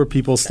block where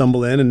people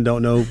stumble in and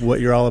don't know what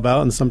you're all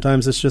about, and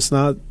sometimes it's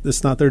not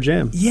their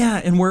jam.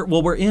 Yeah, and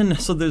we're in.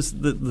 So there's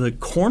the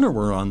corner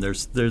we're on.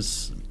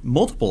 There's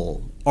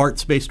multiple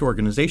arts-based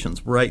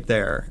organizations right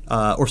there,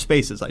 or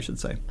spaces, I should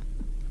say,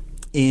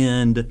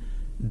 and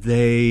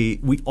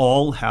we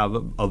all have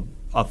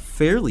a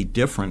fairly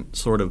different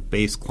sort of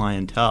base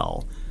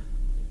clientele.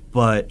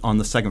 But on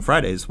the second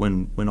Fridays,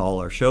 when all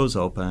our shows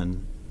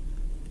open,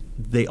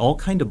 they all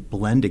kind of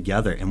blend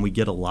together, and we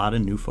get a lot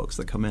of new folks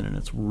that come in, and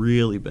it's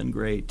really been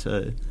great.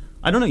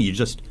 I don't know,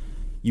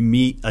 you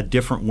meet a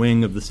different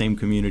wing of the same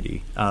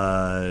community,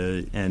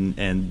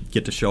 and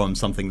get to show them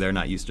something they're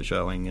not used to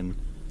showing and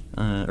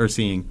or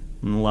seeing.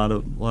 And a lot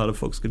of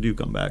folks do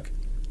come back.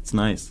 It's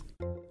nice.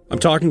 I'm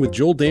talking with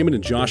Joel Damon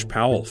and Josh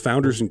Powell,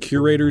 founders and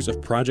curators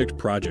of Project,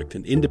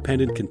 an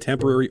independent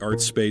contemporary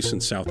art space in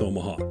South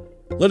Omaha.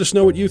 Let us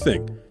know what you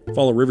think.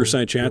 Follow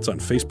Riverside Chats on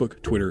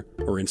Facebook, Twitter,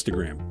 or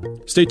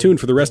Instagram. Stay tuned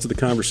for the rest of the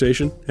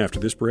conversation after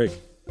this break.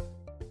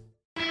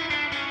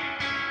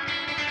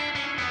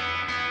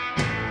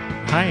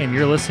 Hi, and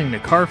you're listening to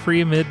Car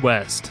Free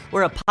Midwest.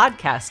 We're a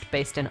podcast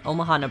based in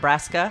Omaha,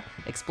 Nebraska,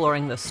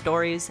 exploring the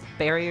stories,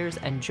 barriers,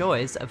 and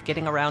joys of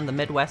getting around the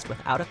Midwest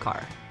without a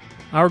car.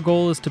 Our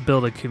goal is to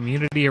build a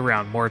community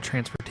around more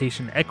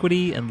transportation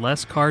equity and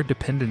less car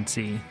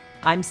dependency.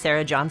 I'm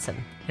Sarah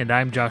Johnson. And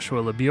I'm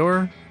Joshua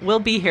LeBure. We'll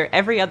be here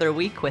every other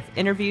week with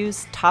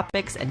interviews,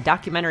 topics, and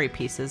documentary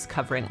pieces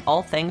covering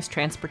all things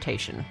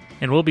transportation.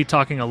 And we'll be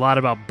talking a lot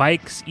about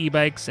bikes,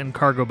 e-bikes, and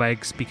cargo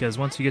bikes because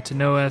once you get to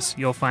know us,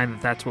 you'll find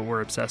that that's what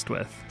we're obsessed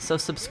with. So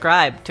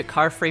subscribe to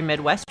Car Free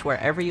Midwest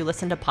wherever you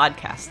listen to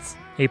podcasts.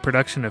 A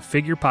production of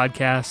Figure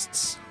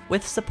Podcasts.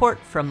 With support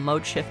from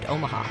Mode Shift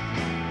Omaha.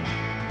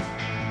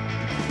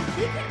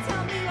 You can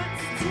tell me what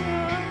to do.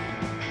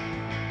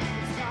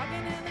 It's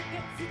talking and it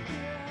gets you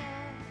through.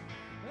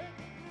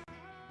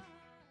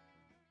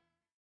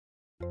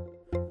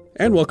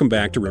 And welcome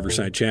back to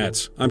Riverside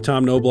Chats. I'm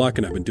Tom Knobloch,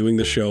 and I've been doing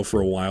this show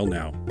for a while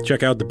now.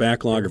 Check out the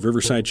backlog of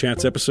Riverside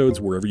Chats episodes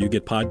wherever you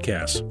get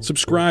podcasts.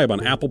 Subscribe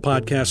on Apple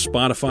Podcasts,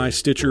 Spotify,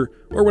 Stitcher,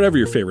 or whatever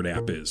your favorite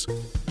app is.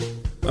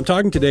 I'm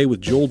talking today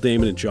with Joel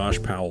Damon and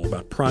Josh Powell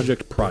about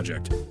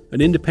Project, an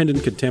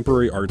independent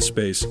contemporary art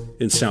space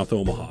in South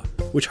Omaha,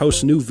 which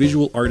hosts new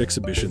visual art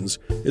exhibitions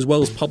as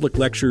well as public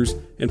lectures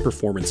and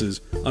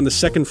performances on the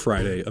second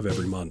Friday of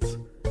every month.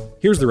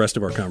 Here's the rest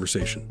of our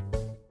conversation.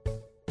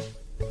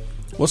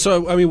 Well,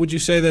 so, I mean, would you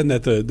say then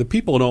that the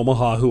people in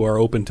Omaha who are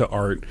open to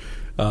art,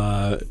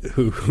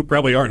 who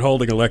probably aren't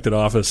holding elected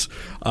office,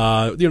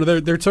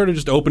 they're sort of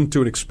just open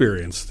to an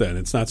experience then?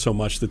 It's not so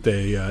much that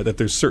that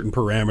there's certain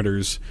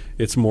parameters.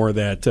 It's more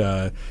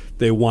that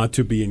they want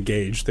to be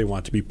engaged. They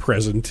want to be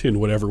present in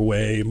whatever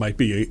way. It might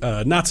be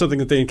not something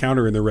that they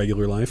encounter in their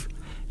regular life.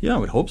 Yeah, I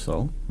would hope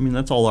so. I mean,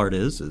 that's all art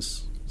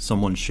is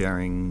someone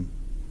sharing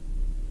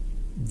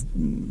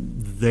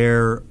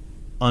their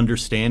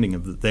understanding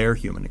of their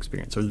human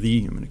experience or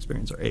the human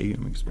experience or a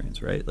human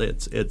experience, right?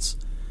 It's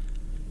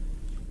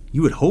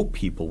you would hope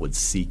people would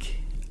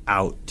seek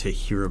out to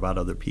hear about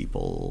other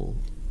people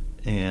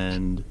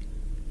and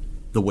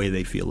the way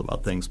they feel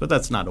about things, but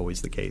that's not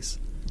always the case.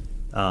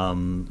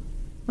 And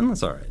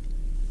that's all right.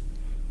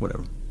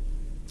 Whatever.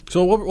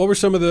 So what were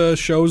some of the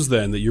shows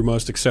then that you're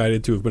most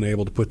excited to have been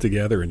able to put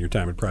together in your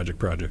time at Project?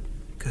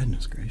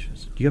 Goodness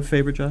gracious. Do you have a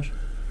favorite, Josh?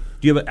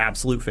 Do you have an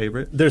absolute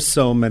favorite? There's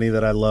so many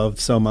that I love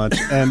so much,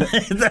 and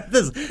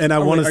I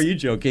want to. Are you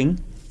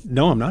joking?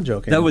 No, I'm not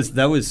joking. That was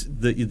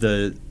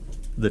the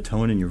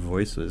tone in your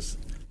voice was.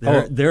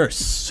 There are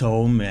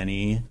so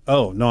many.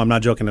 Oh no, I'm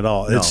not joking at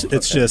all. It's okay.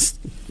 just.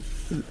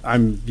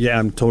 I'm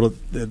total.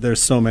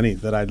 There's so many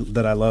that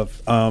I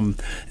love,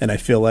 and I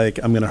feel like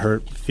I'm gonna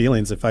hurt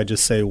feelings if I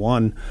just say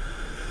one.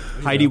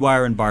 Heidi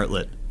Wire and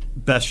Bartlett,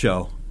 best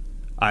show.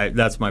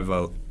 That's my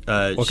vote.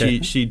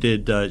 Okay. She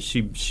did.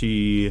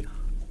 She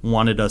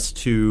wanted us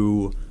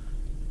to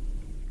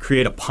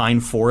create a pine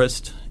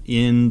forest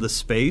in the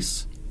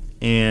space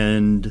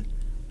and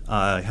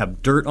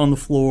have dirt on the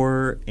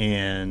floor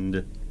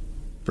and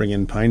bring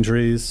in pine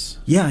trees.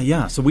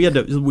 Yeah. So we had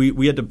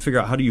to figure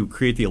out how do you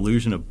create the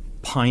illusion of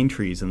pine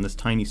trees in this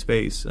tiny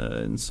space,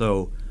 and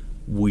so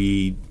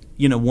we,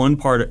 one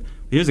part.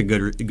 Here's a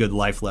good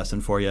life lesson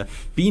for you: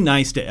 be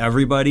nice to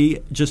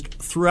everybody, just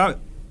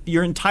throughout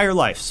your entire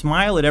life.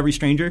 Smile at every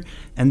stranger,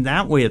 and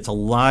that way it's a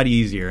lot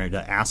easier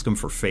to ask them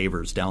for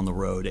favors down the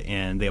road,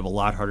 and they have a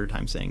lot harder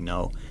time saying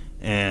no.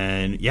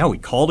 And yeah, we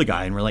called a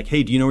guy and we're like,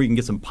 hey, do you know where you can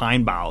get some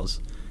pine boughs?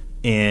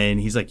 And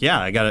he's like, yeah,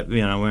 I got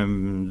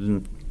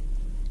it.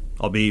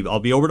 I'll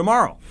be over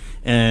tomorrow.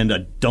 And a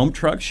dump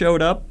truck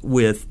showed up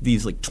with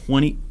these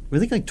 20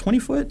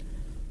 foot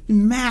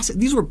massive.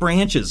 These were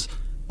branches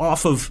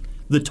off of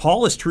the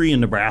tallest tree in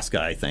Nebraska,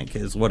 I think,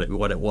 is what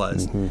it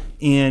was. Mm-hmm.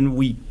 And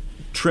we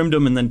trimmed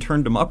them and then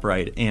turned them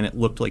upright, and it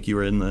looked like you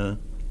were in the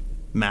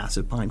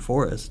massive pine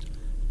forest.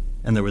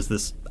 And there was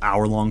this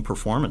hour-long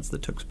performance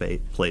that took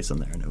place in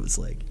there, and it was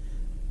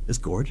it's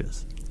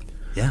gorgeous.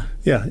 Yeah.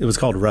 Yeah, it was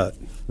called Rut.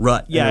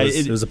 Yeah.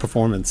 It was a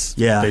performance.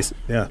 Yeah.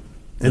 Yeah.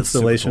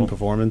 Installation, cool.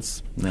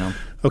 Performance. Yeah.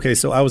 Okay,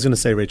 so I was going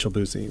to say Rachel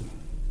Boosie.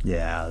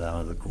 Yeah, that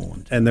was a cool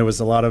one. And there was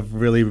a lot of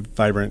really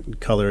vibrant,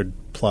 colored,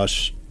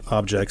 plush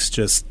objects,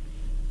 just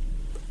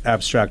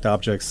abstract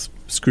objects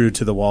screwed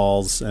to the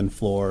walls and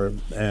floor.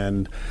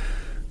 And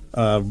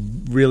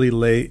really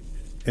late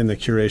in the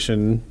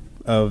curation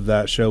of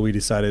that show, we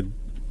decided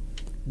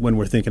when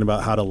we're thinking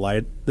about how to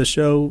light the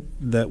show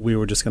that we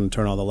were just going to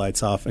turn all the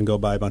lights off and go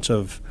buy a bunch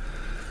of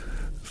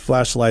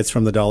flashlights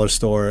from the dollar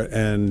store,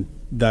 and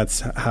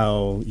that's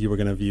how you were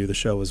going to view the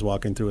show, was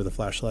walking through with a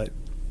flashlight.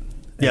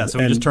 Yeah, so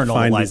we just turned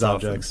all the lights off.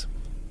 Objects.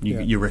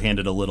 You were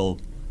handed a little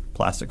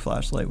plastic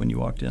flashlight when you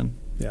walked in.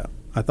 Yeah,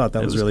 I thought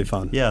that was really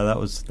fun. Yeah, that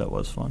was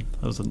fun.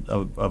 That was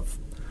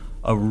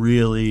a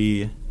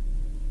really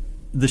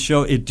the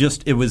show.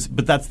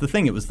 But that's the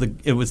thing.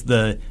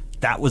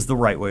 That was the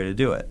right way to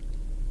do it.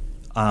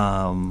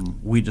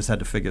 We just had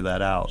to figure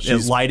that out.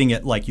 She's- Lighting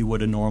it like you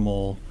would a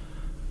normal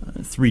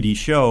 3D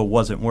show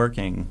wasn't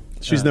working.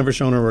 She's never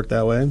shown her work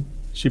that way.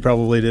 She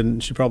probably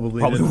didn't. She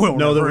probably Probably didn't won't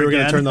know that ever we were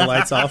going to again. turn the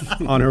lights off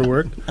on her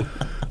work.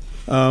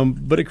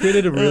 But it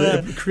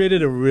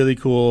created a really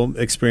cool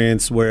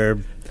experience where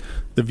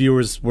the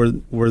viewers were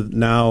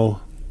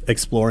now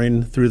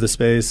exploring through the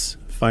space,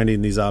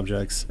 finding these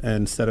objects, and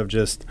instead of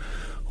just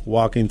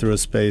walking through a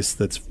space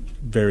that's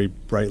very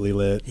brightly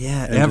lit.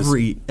 Yeah,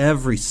 and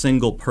every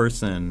single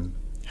person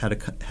had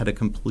a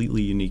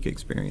completely unique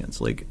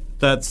experience. Like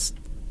that's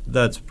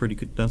pretty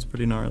good. That's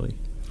pretty gnarly.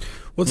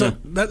 Well, so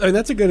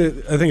that's a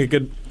good. I think a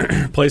good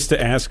place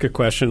to ask a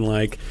question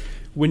like,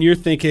 when you're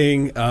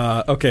thinking,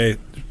 okay,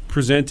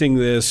 presenting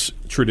this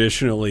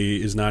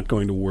traditionally is not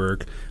going to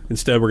work.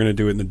 Instead, we're going to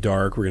do it in the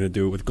dark. We're going to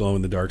do it with glow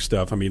in the dark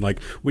stuff. I mean, like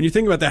when you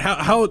think about that,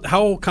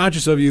 how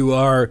conscious of you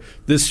are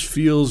this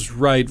feels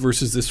right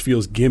versus this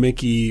feels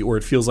gimmicky, or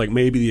it feels like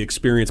maybe the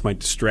experience might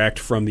distract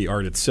from the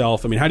art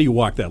itself. I mean, how do you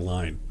walk that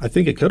line? I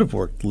think it could have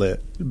worked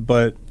lit,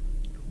 but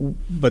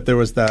there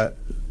was that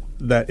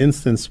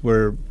instance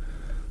where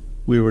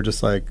we were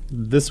just like,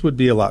 this would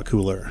be a lot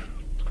cooler.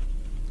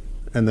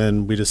 And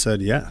then we just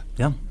said, yeah.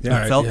 Yeah,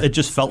 Yeah. It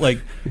just felt like.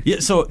 Yeah.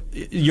 So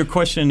your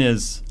question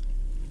is,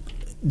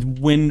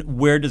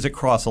 where does it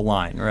cross a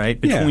line,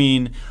 right?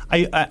 Between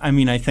I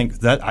mean, I think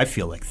that I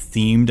feel like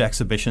themed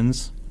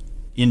exhibitions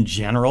in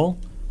general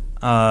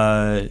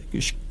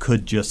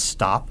could just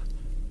stop,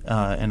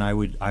 and I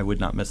would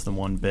not miss them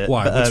one bit.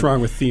 Why? What's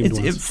wrong with themed it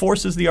ones?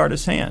 forces the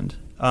artist's hand.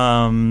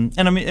 And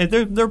I mean,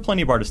 there are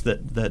plenty of artists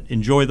that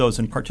enjoy those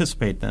and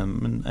participate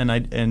them,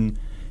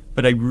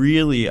 but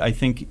I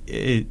think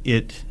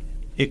it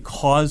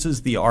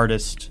causes the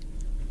artist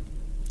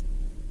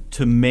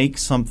to make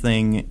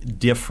something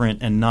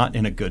different and not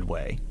in a good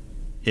way.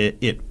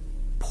 It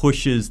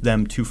pushes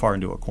them too far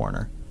into a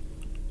corner.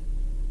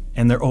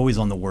 And they're always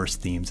on the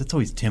worst themes. It's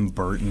always Tim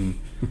Burton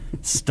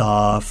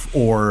stuff,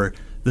 or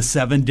the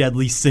 7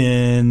 Deadly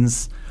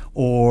Sins,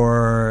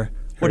 or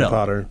what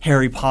else?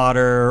 Harry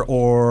Potter,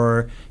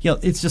 or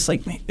it's just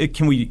like,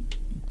 can we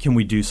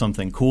do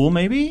something cool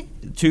maybe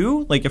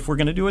too? Like if we're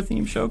going to do a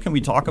theme show, can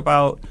we talk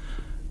about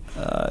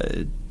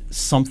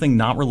something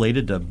not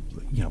related to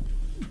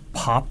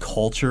pop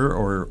culture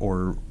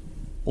or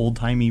old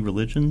timey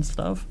religion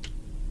stuff?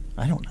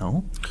 I don't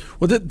know.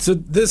 Well, this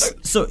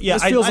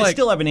I feels like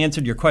still haven't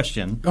answered your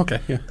question. Okay,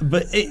 yeah.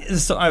 But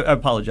I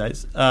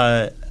apologize.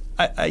 I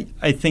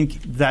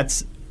think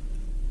that's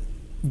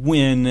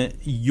when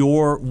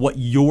what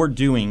you're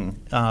doing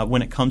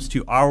when it comes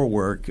to our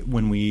work,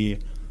 when we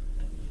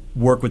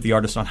work with the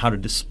artist on how to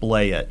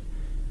display it,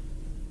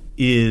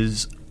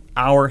 is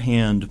our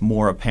hand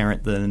more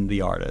apparent than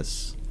the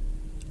artist's.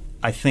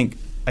 I think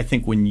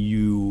when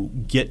you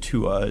get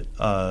to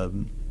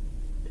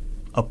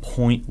a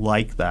point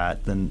like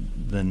that,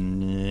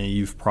 then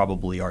you've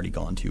probably already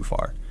gone too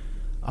far,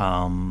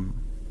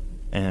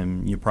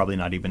 and you're probably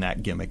not even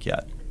at gimmick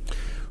yet.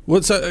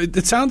 Well, so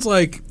it sounds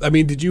like, I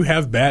mean, did you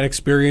have bad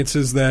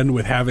experiences then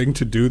with having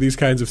to do these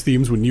kinds of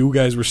themes when you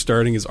guys were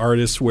starting as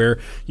artists, where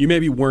you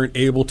maybe weren't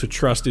able to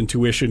trust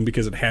intuition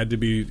because it had to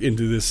be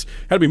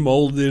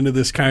molded into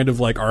this kind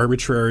of like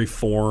arbitrary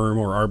form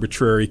or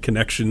arbitrary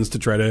connections to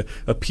try to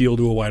appeal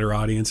to a wider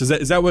audience?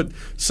 Is that what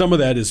some of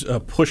that is,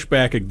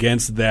 pushback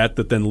against that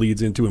then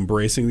leads into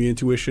embracing the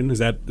intuition? Is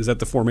that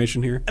the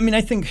formation here? I mean,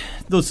 I think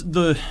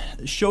the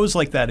shows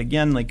like that,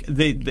 again, like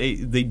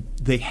they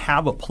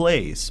have a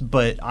place,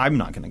 but I'm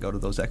not going to go to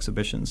those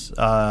exhibitions.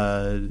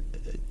 And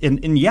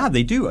yeah,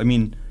 they do. I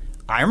mean,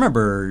 I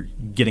remember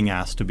getting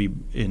asked to be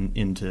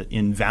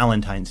in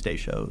Valentine's Day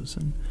shows,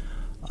 and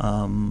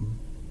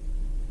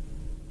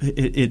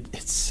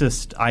it's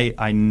just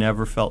I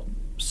never felt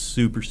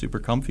super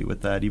comfy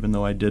with that, even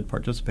though I did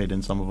participate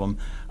in some of them.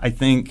 I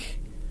think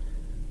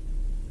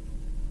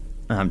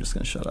I'm just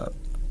going to shut up.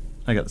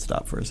 I got to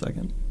stop for a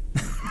second.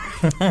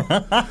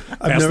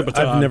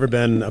 I've never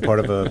been a part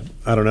of a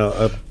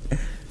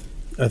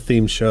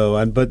themed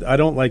show, but I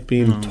don't like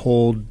being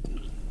told.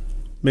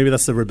 Maybe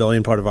that's the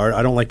rebellion part of art.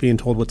 I don't like being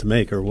told what to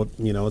make or what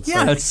It's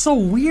it's so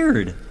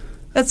weird.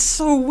 That's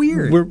so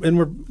weird.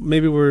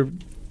 We're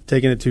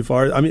taking it too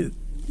far. I mean,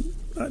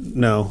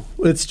 no,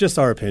 it's just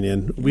our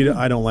opinion.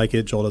 I don't like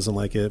it. Joel doesn't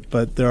like it,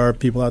 but there are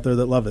people out there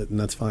that love it, and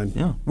that's fine.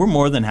 Yeah, we're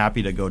more than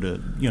happy to go to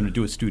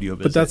do a studio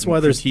visit. But that's why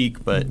there's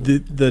but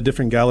the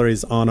different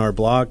galleries on our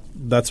block.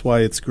 That's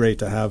why it's great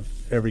to have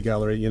every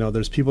gallery.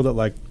 There's people that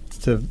like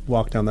to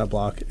walk down that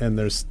block, and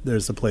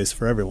there's a place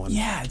for everyone.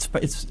 Yeah, it's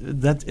part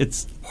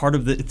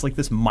of it's like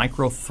this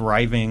micro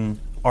thriving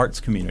arts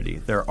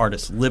community. There are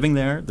artists living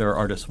there. There are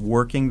artists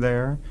working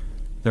there.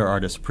 There are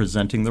artists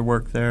presenting their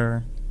work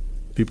there.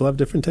 People have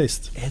different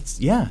tastes.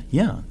 Yeah.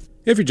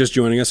 If you're just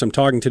joining us, I'm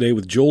talking today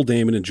with Joel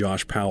Damon and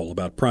Josh Powell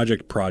about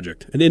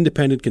Project, an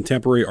independent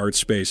contemporary art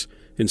space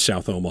in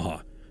South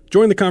Omaha.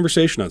 Join the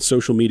conversation on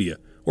social media,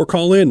 or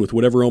call in with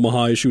whatever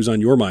Omaha issues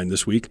on your mind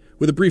this week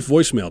with a brief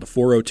voicemail to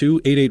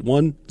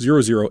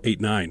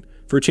 402-881-0089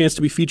 for a chance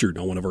to be featured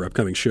on one of our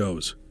upcoming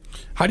shows.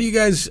 How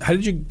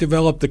did you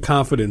develop the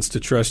confidence to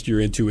trust your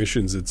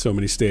intuitions at so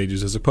many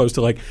stages, as opposed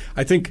to, like,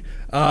 I think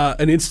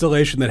an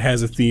installation that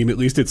has a theme, at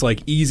least it's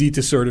like easy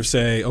to sort of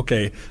say,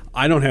 okay,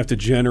 I don't have to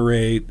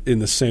generate in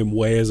the same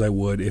way as I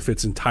would if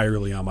it's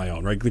entirely on my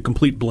own, right? The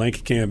complete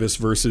blank canvas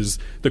versus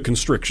the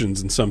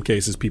constrictions. In some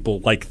cases, people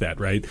like that,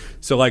 right?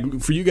 So,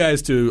 like, for you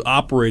guys to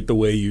operate the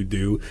way you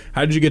do,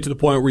 how did you get to the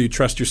point where you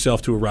trust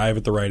yourself to arrive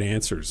at the right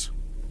answers?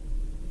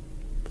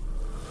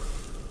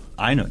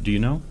 I know. Do you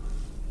know?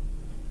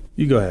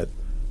 You go ahead.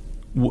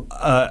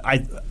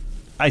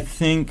 I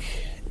think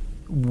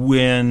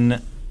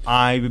when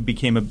I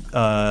became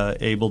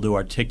able to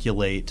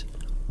articulate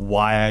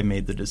why I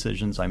made the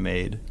decisions I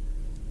made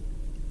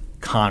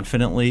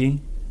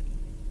confidently,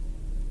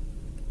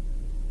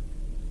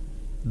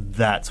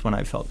 that's when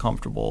I felt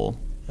comfortable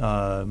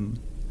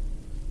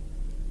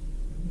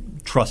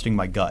trusting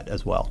my gut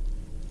as well.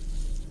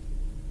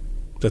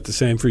 Is that the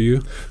same for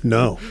you?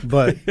 No,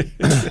 but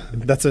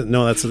that's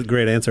a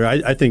great answer.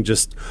 I think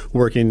just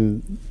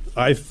working,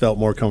 I felt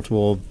more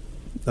comfortable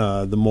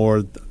the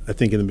more, I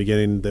think, in the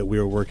beginning that we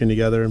were working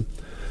together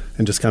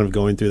and just kind of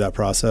going through that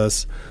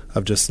process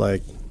of just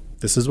like,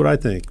 this is what I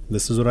think.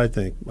 This is what I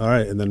think. All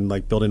right. And then,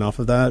 like, building off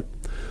of that,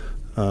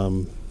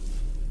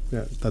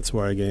 that's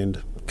where I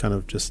gained kind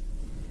of just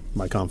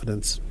my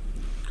confidence.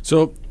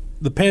 So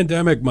the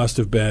pandemic must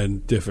have been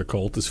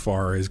difficult as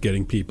far as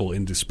getting people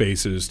into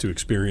spaces to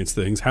experience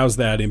things. How's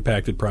that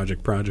impacted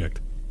Project?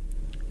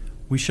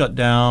 We shut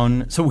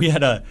down. So we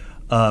had a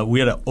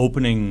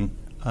opening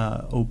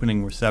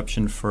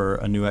reception for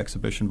a new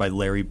exhibition by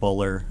Larry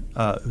Buller,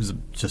 who's a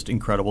just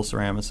incredible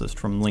ceramicist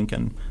from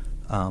Lincoln,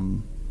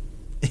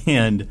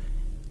 and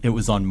it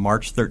was on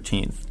March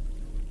 13th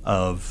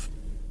of.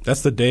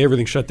 That's the day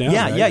everything shut down.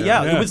 Yeah, right?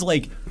 yeah. It was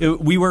like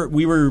we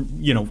were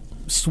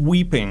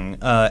sweeping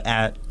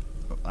at,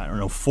 I don't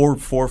know, 4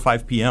 or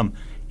 5 p.m.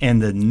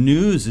 and the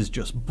news is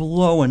just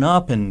blowing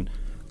up and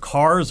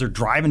cars are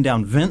driving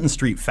down Vinton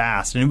Street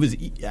fast, and it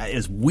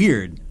was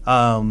weird.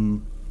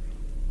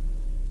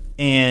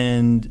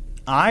 And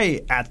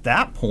I, at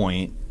that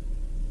point,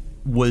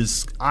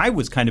 was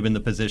kind of in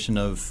the position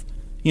of,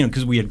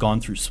 because we had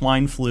gone through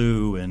swine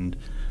flu and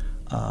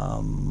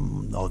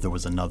there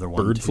was another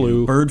one,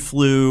 bird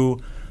flu.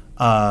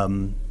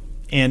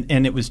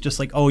 And it was just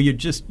like, you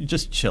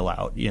just chill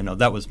out.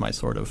 That was my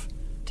sort of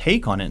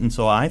take on it. And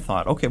so I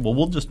thought, okay, well,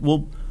 we'll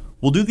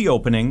do the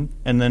opening,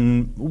 and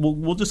then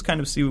we'll just kind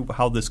of see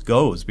how this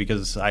goes,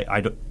 because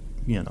I don't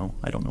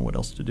know what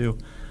else to do.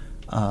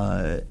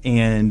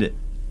 And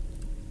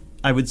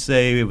I would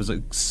say it was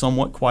a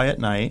somewhat quiet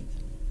night.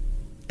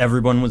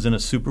 Everyone was in a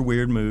super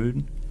weird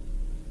mood.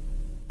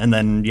 And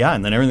then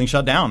everything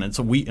shut down. And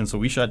so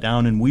we shut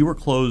down, and we were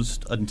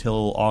closed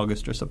until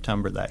August or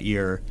September that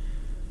year.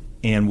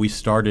 And we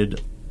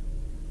started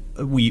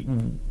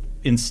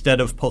instead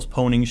of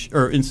postponing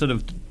instead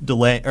of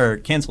delay or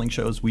canceling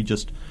shows, we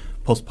just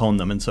postponed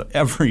them. And so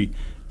every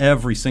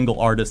single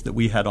artist that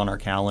we had on our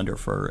calendar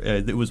for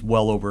it was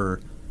well over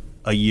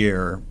a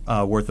year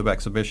worth of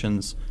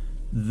exhibitions,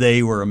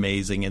 they were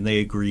amazing, and they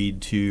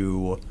agreed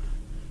to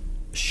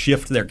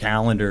shift their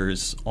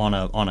calendars on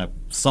a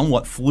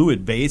somewhat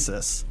fluid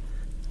basis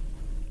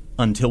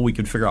until we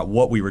could figure out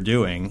what we were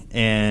doing,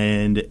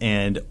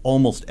 and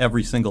almost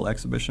every single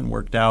exhibition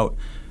worked out.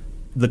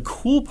 The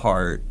cool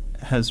part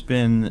has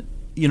been,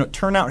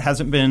 turnout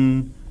hasn't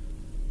been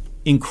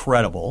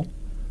incredible,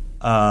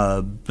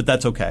 but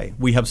that's okay.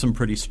 We have some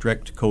pretty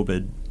strict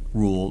COVID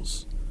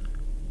rules.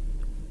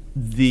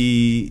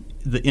 The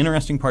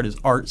interesting part is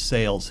art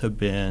sales have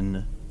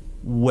been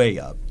way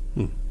up.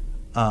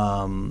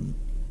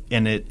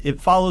 And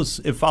it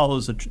follows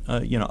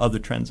other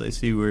trends I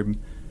see, where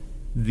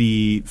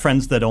the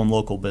friends that own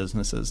local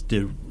businesses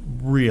did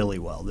really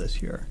well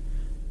this year,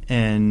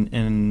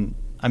 and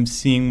I'm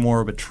seeing more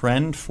of a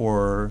trend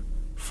for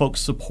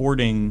folks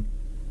supporting,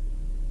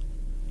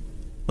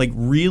 like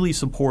really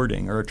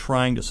supporting or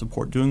trying to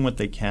support, doing what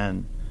they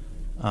can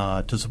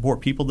to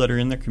support people that are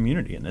in their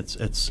community. And it's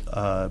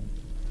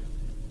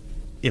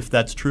if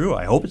that's true,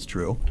 I hope it's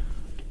true.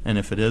 And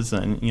if it is,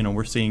 then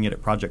we're seeing it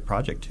at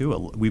Project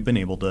too. We've been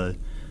able to,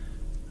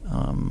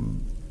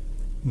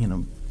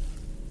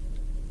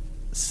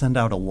 send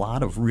out a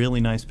lot of really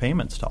nice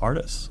payments to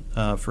artists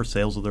for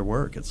sales of their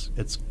work. It's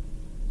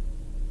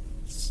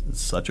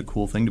such a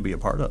cool thing to be a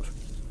part of.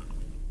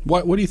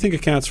 What do you think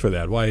accounts for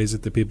that? Why is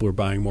it that people are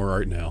buying more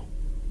art now?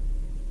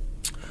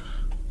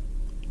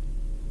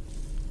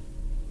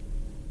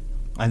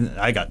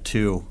 I got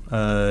two.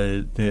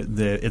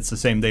 It's the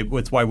same.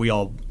 It's why we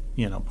all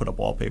put up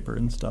wallpaper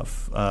and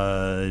stuff.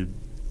 A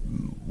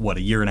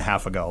year and a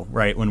half ago,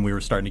 right, when we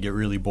were starting to get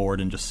really bored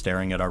and just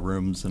staring at our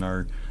rooms and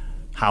our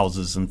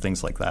houses and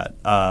things like that.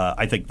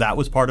 I think that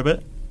was part of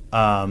it.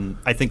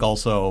 I think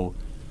also,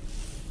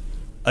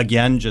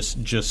 again,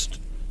 just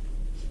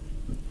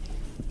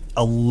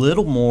a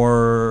little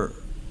more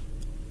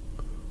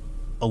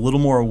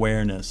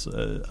awareness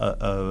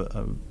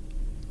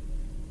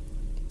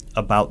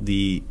about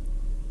the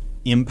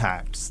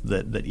impacts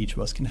that each of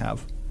us can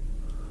have.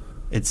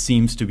 it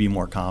seems to be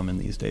more common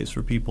these days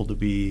for people to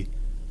be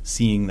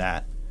seeing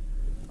that.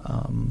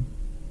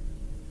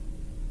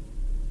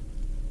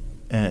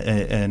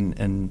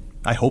 And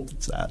I hope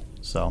it's that.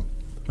 So,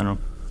 I don't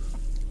know.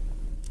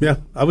 Yeah,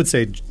 I would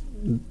say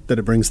that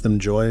it brings them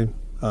joy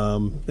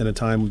in a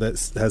time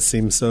that has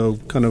seemed so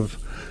kind of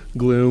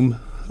gloom.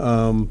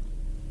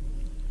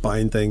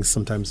 Buying things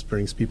sometimes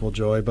brings people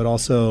joy, but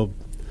also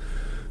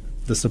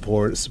the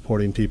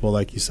supporting people,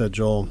 like you said,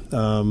 Joel,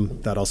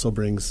 that also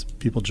brings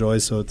people joy.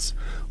 So it's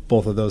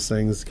both of those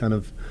things kind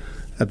of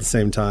at the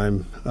same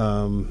time.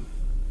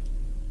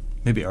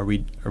 Maybe are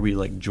we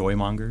like joy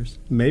mongers?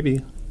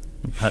 Maybe.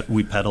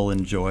 We peddle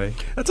in joy.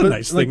 That's a But,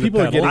 nice like, thing. people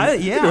to are peddle.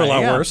 getting- You could do a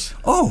lot worse.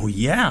 Oh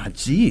yeah,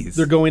 jeez.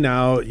 They're going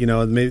out,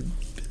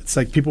 it's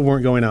like people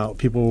weren't going out.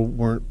 People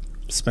weren't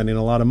spending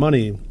a lot of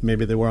money.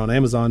 Maybe they were on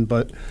Amazon,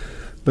 but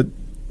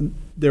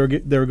they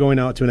were going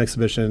out to an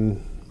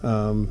exhibition.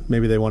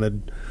 Maybe they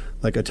wanted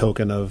like a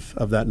token of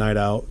that night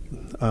out,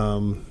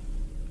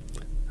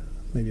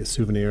 maybe a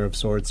souvenir of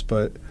sorts.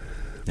 But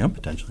Yeah,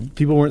 potentially.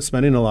 people weren't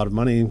spending a lot of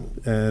money,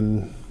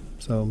 and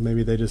so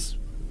maybe they just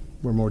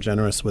were more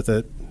generous with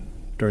it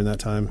during that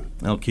time.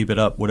 I'll keep it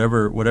up.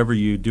 Whatever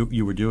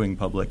you were doing,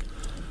 public.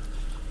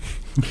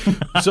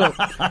 So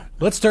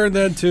let's turn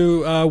then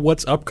to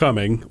what's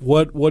upcoming.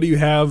 What do you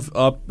have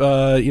up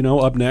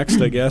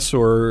next, I guess,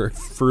 or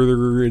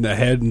further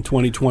ahead in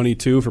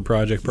 2022 for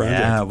Project?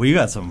 Yeah, we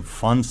got some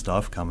fun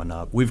stuff coming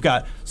up. We've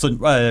got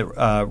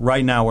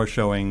right now we're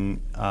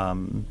showing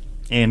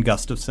Ann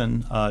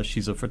Gustafson.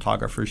 She's a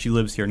photographer. She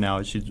lives here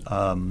now. She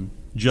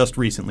just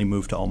recently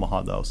moved to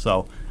Omaha, though,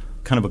 so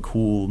kind of a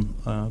cool,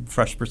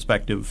 fresh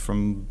perspective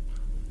from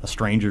a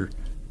stranger,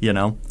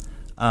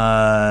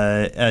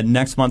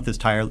 Next month is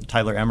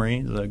Tyler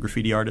Emery, the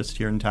graffiti artist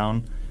here in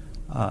town.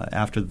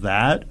 After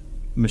that,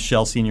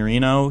 Michelle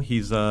Signorino.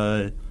 He's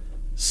jack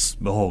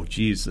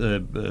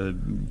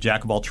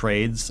of all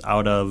trades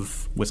out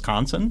of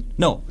Wisconsin.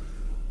 No,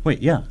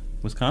 wait, yeah,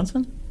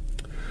 Wisconsin.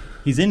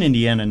 He's in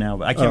Indiana now,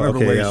 but I can't remember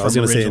where he's from I was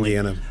going to say originally.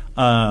 Indiana.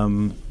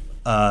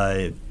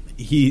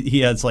 He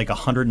has like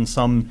 100 and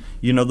some.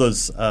 You know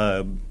those?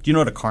 Do you know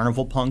what a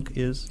carnival punk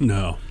is?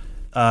 No.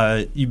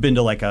 You've been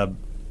to like a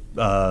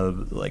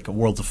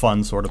Worlds of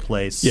Fun sort of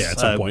place. Yeah, at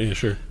some point, yeah,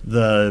 sure.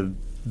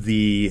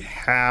 The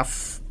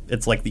half,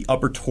 it's like the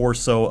upper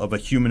torso of a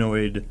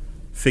humanoid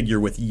figure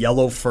with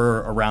yellow fur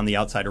around the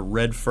outside or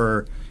red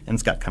fur, and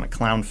it's got kind of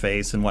clown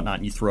face and whatnot,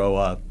 and you throw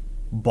a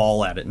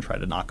ball at it and try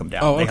to knock them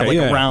down. Oh, They have okay, like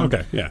yeah, a round,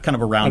 okay, yeah. kind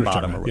of a round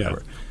Understand bottom or that, yeah.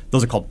 whatever.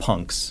 Those are called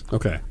punks.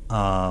 Okay.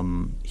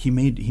 He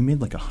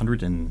made like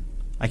 100 and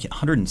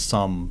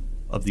some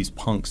of these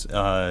punks,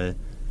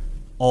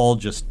 all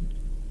just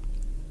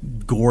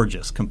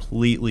gorgeous,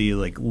 completely,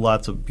 like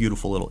lots of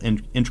beautiful little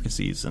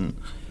intricacies and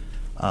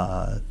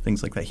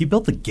things like that. He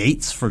built the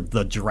gates for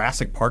the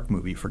Jurassic Park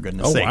movie, for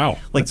goodness sake. Wow.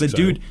 Like That's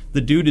the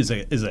exciting. dude is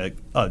a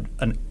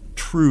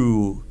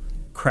true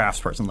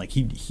craftsperson. Like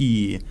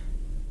he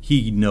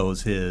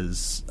knows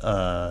his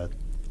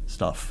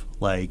stuff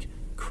like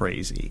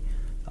crazy.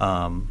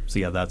 So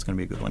yeah, that's going to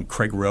be a good one.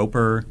 Craig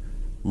Roper,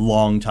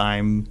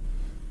 longtime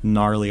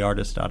gnarly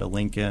artist out of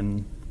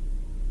Lincoln.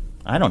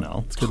 I don't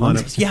know. good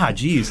lineup. Yeah,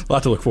 geez. A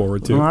lot to look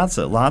forward to. Lots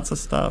of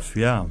stuff.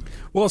 Yeah.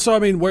 Well, so I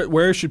mean,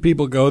 where should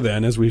people go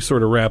then as we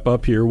sort of wrap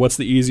up here? What's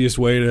the easiest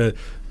way to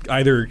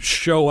either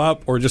show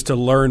up or just to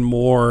learn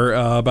more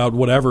about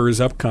whatever is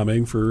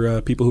upcoming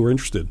for people who are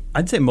interested?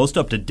 I'd say most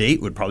up to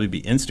date would probably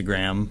be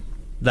Instagram.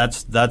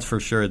 That's for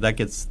sure. That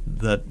has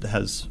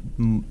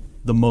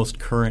the most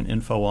current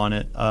info on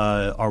it.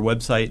 Our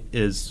website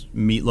is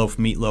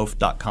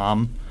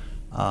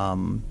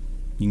meatloafmeatloaf.com.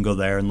 You can go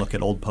there and look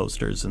at old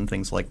posters and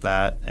things like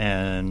that,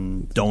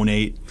 and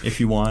donate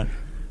if you want.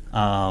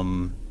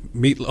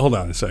 Hold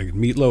on a second.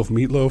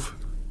 Meatloaf.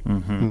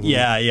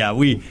 Yeah.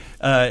 We,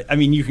 I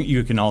mean,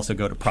 you can also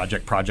go to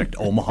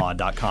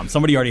projectomaha.com.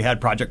 Somebody already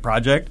had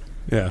Project,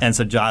 Yeah. and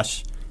so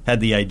Josh had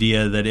the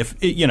idea that if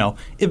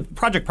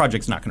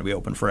Project's not going to be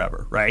open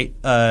forever, right?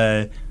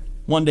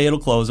 One day it'll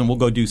close and we'll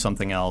go do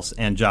something else.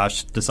 And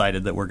Josh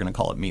decided that we're going to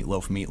call it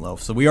Meatloaf.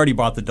 So we already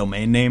bought the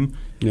domain name.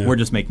 Yeah. We're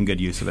just making good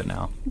use of it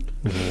now.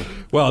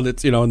 Well,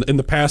 it's in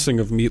the passing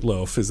of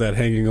Meatloaf, is that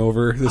hanging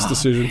over this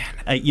decision?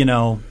 I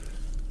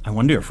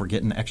wonder if we're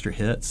getting extra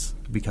hits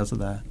because of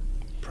that.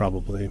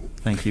 Probably.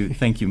 Thank you,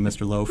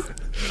 Mr. Loaf.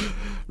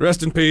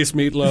 Rest in peace,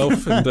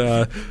 Meatloaf.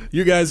 And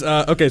you guys,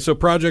 okay, so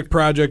Project.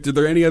 Are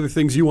there any other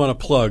things you want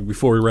to plug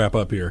before we wrap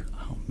up here?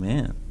 Oh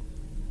man.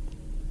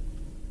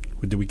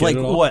 Did we get Like it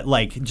all? what?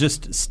 Like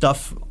just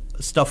stuff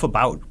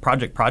about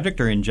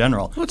Project or in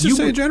general? Let's just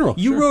say in general,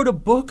 You sure. wrote a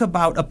book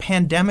about a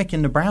pandemic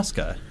in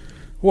Nebraska.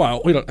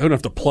 Well, I don't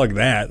have to plug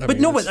that. But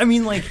no, but I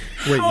mean, like,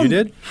 Wait, you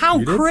did? How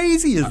You did?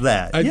 crazy is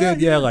that? I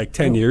did, like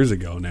 10 years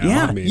ago now.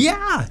 Yeah, I mean,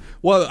 yeah.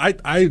 Well,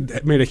 I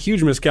made a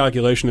huge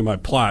miscalculation in my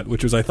plot,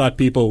 which was I thought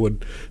people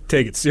would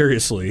take it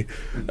seriously.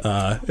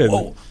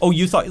 And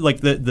You thought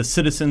like the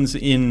citizens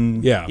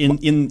in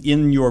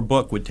your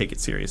book would take it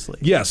seriously?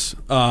 Yes,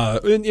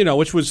 and,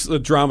 which was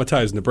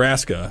dramatized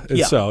Nebraska, and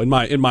Yeah. so in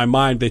my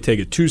mind they take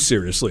it too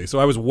seriously. So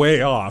I was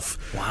way off.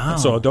 Wow.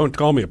 So don't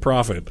call me a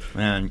prophet.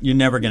 Man, you're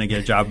never going to get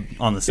a job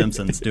on The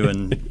Simpsons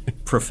doing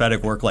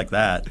prophetic work like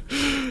that.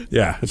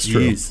 Yeah, it's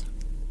true. Jeez.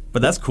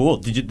 But that's cool.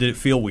 Did it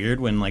feel weird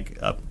when like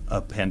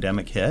a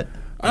pandemic hit?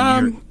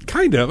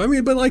 Kind of. I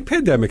mean, but like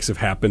pandemics have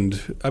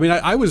happened. I mean,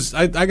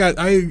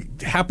 I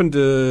happened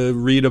to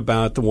read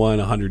about the one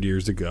 100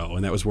 years ago,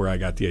 and that was where I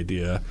got the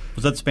idea.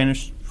 Was that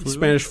Spanish flu?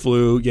 Spanish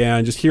flu, yeah,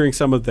 and just hearing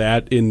some of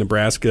that in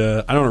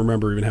Nebraska. I don't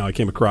remember even how I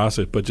came across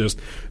it, but just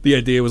the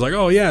idea was like,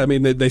 oh yeah, I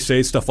mean, they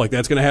say stuff like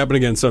that's going to happen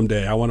again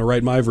someday. I want to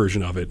write my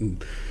version of it,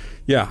 and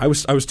yeah, I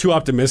was too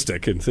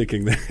optimistic in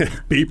thinking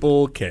that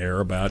people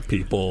care about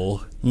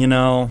people.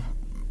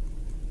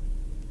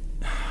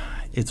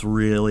 It's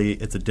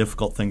a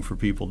difficult thing for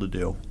people to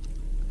do.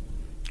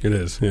 It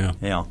is, yeah.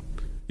 Yeah.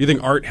 You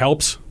think art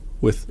helps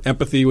with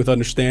empathy, with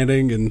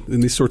understanding, and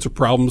these sorts of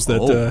problems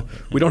that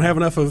we don't have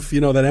enough of,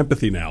 that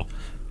empathy now?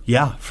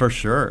 Yeah, for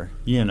sure.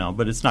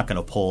 But it's not going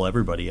to pull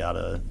everybody out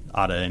of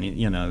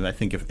any. I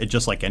think if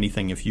just like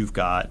anything, if you've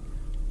got,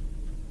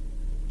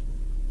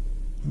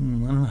 I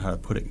don't know how to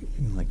put it,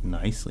 like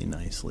nicely.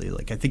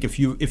 Like I think if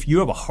you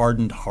have a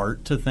hardened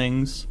heart to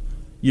things,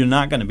 you're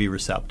not going to be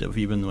receptive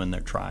even when they're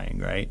trying,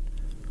 right?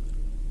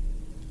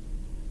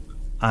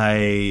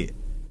 I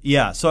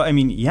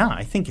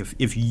think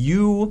if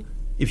you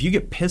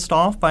get pissed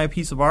off by a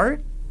piece of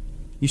art,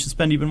 you should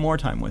spend even more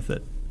time with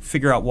it.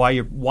 Figure out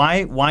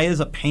why is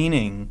a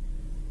painting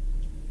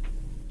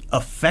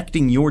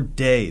affecting your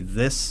day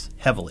this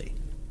heavily,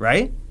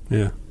 right?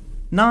 Yeah.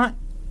 Not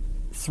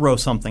throw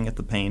something at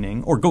the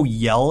painting or go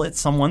yell at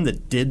someone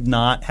that did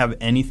not have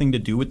anything to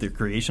do with the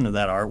creation of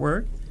that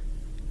artwork.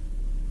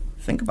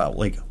 Think about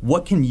like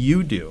what can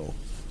you do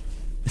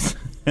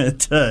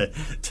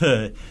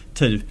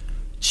to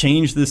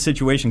change this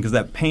situation, because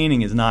that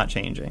painting is not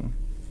changing.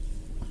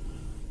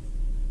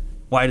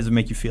 Why does it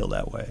make you feel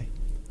that way?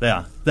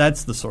 Yeah,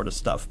 that's the sort of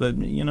stuff that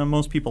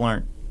most people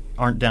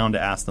aren't down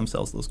to ask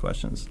themselves those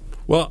questions.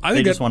 Well, I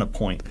think they just want to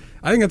point.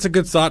 I think that's a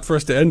good thought for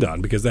us to end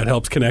on, because that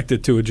helps connect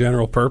it to a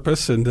general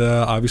purpose, and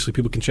obviously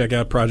people can check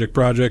out Project,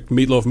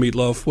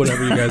 Meatloaf,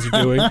 whatever you guys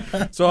are doing.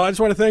 So I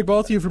just want to thank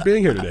both of you for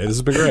being here today. This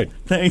has been great.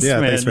 Thanks,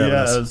 man. Thanks for having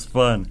us. It was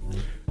fun.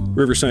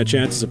 Riverside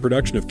Chats is a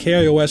production of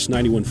KIOS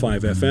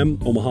 91.5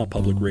 FM, Omaha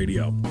Public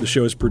Radio. The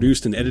show is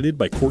produced and edited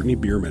by Courtney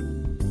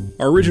Bierman.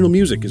 Our original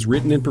music is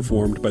written and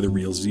performed by the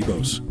Real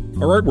Zebos.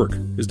 Our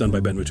artwork is done by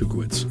Ben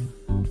Matukowicz.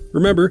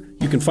 Remember,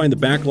 you can find the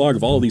backlog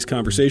of all of these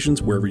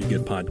conversations wherever you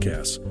get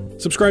podcasts.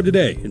 Subscribe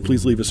today, and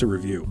please leave us a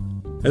review.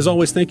 As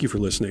always, thank you for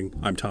listening.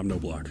 I'm Tom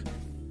Noblock.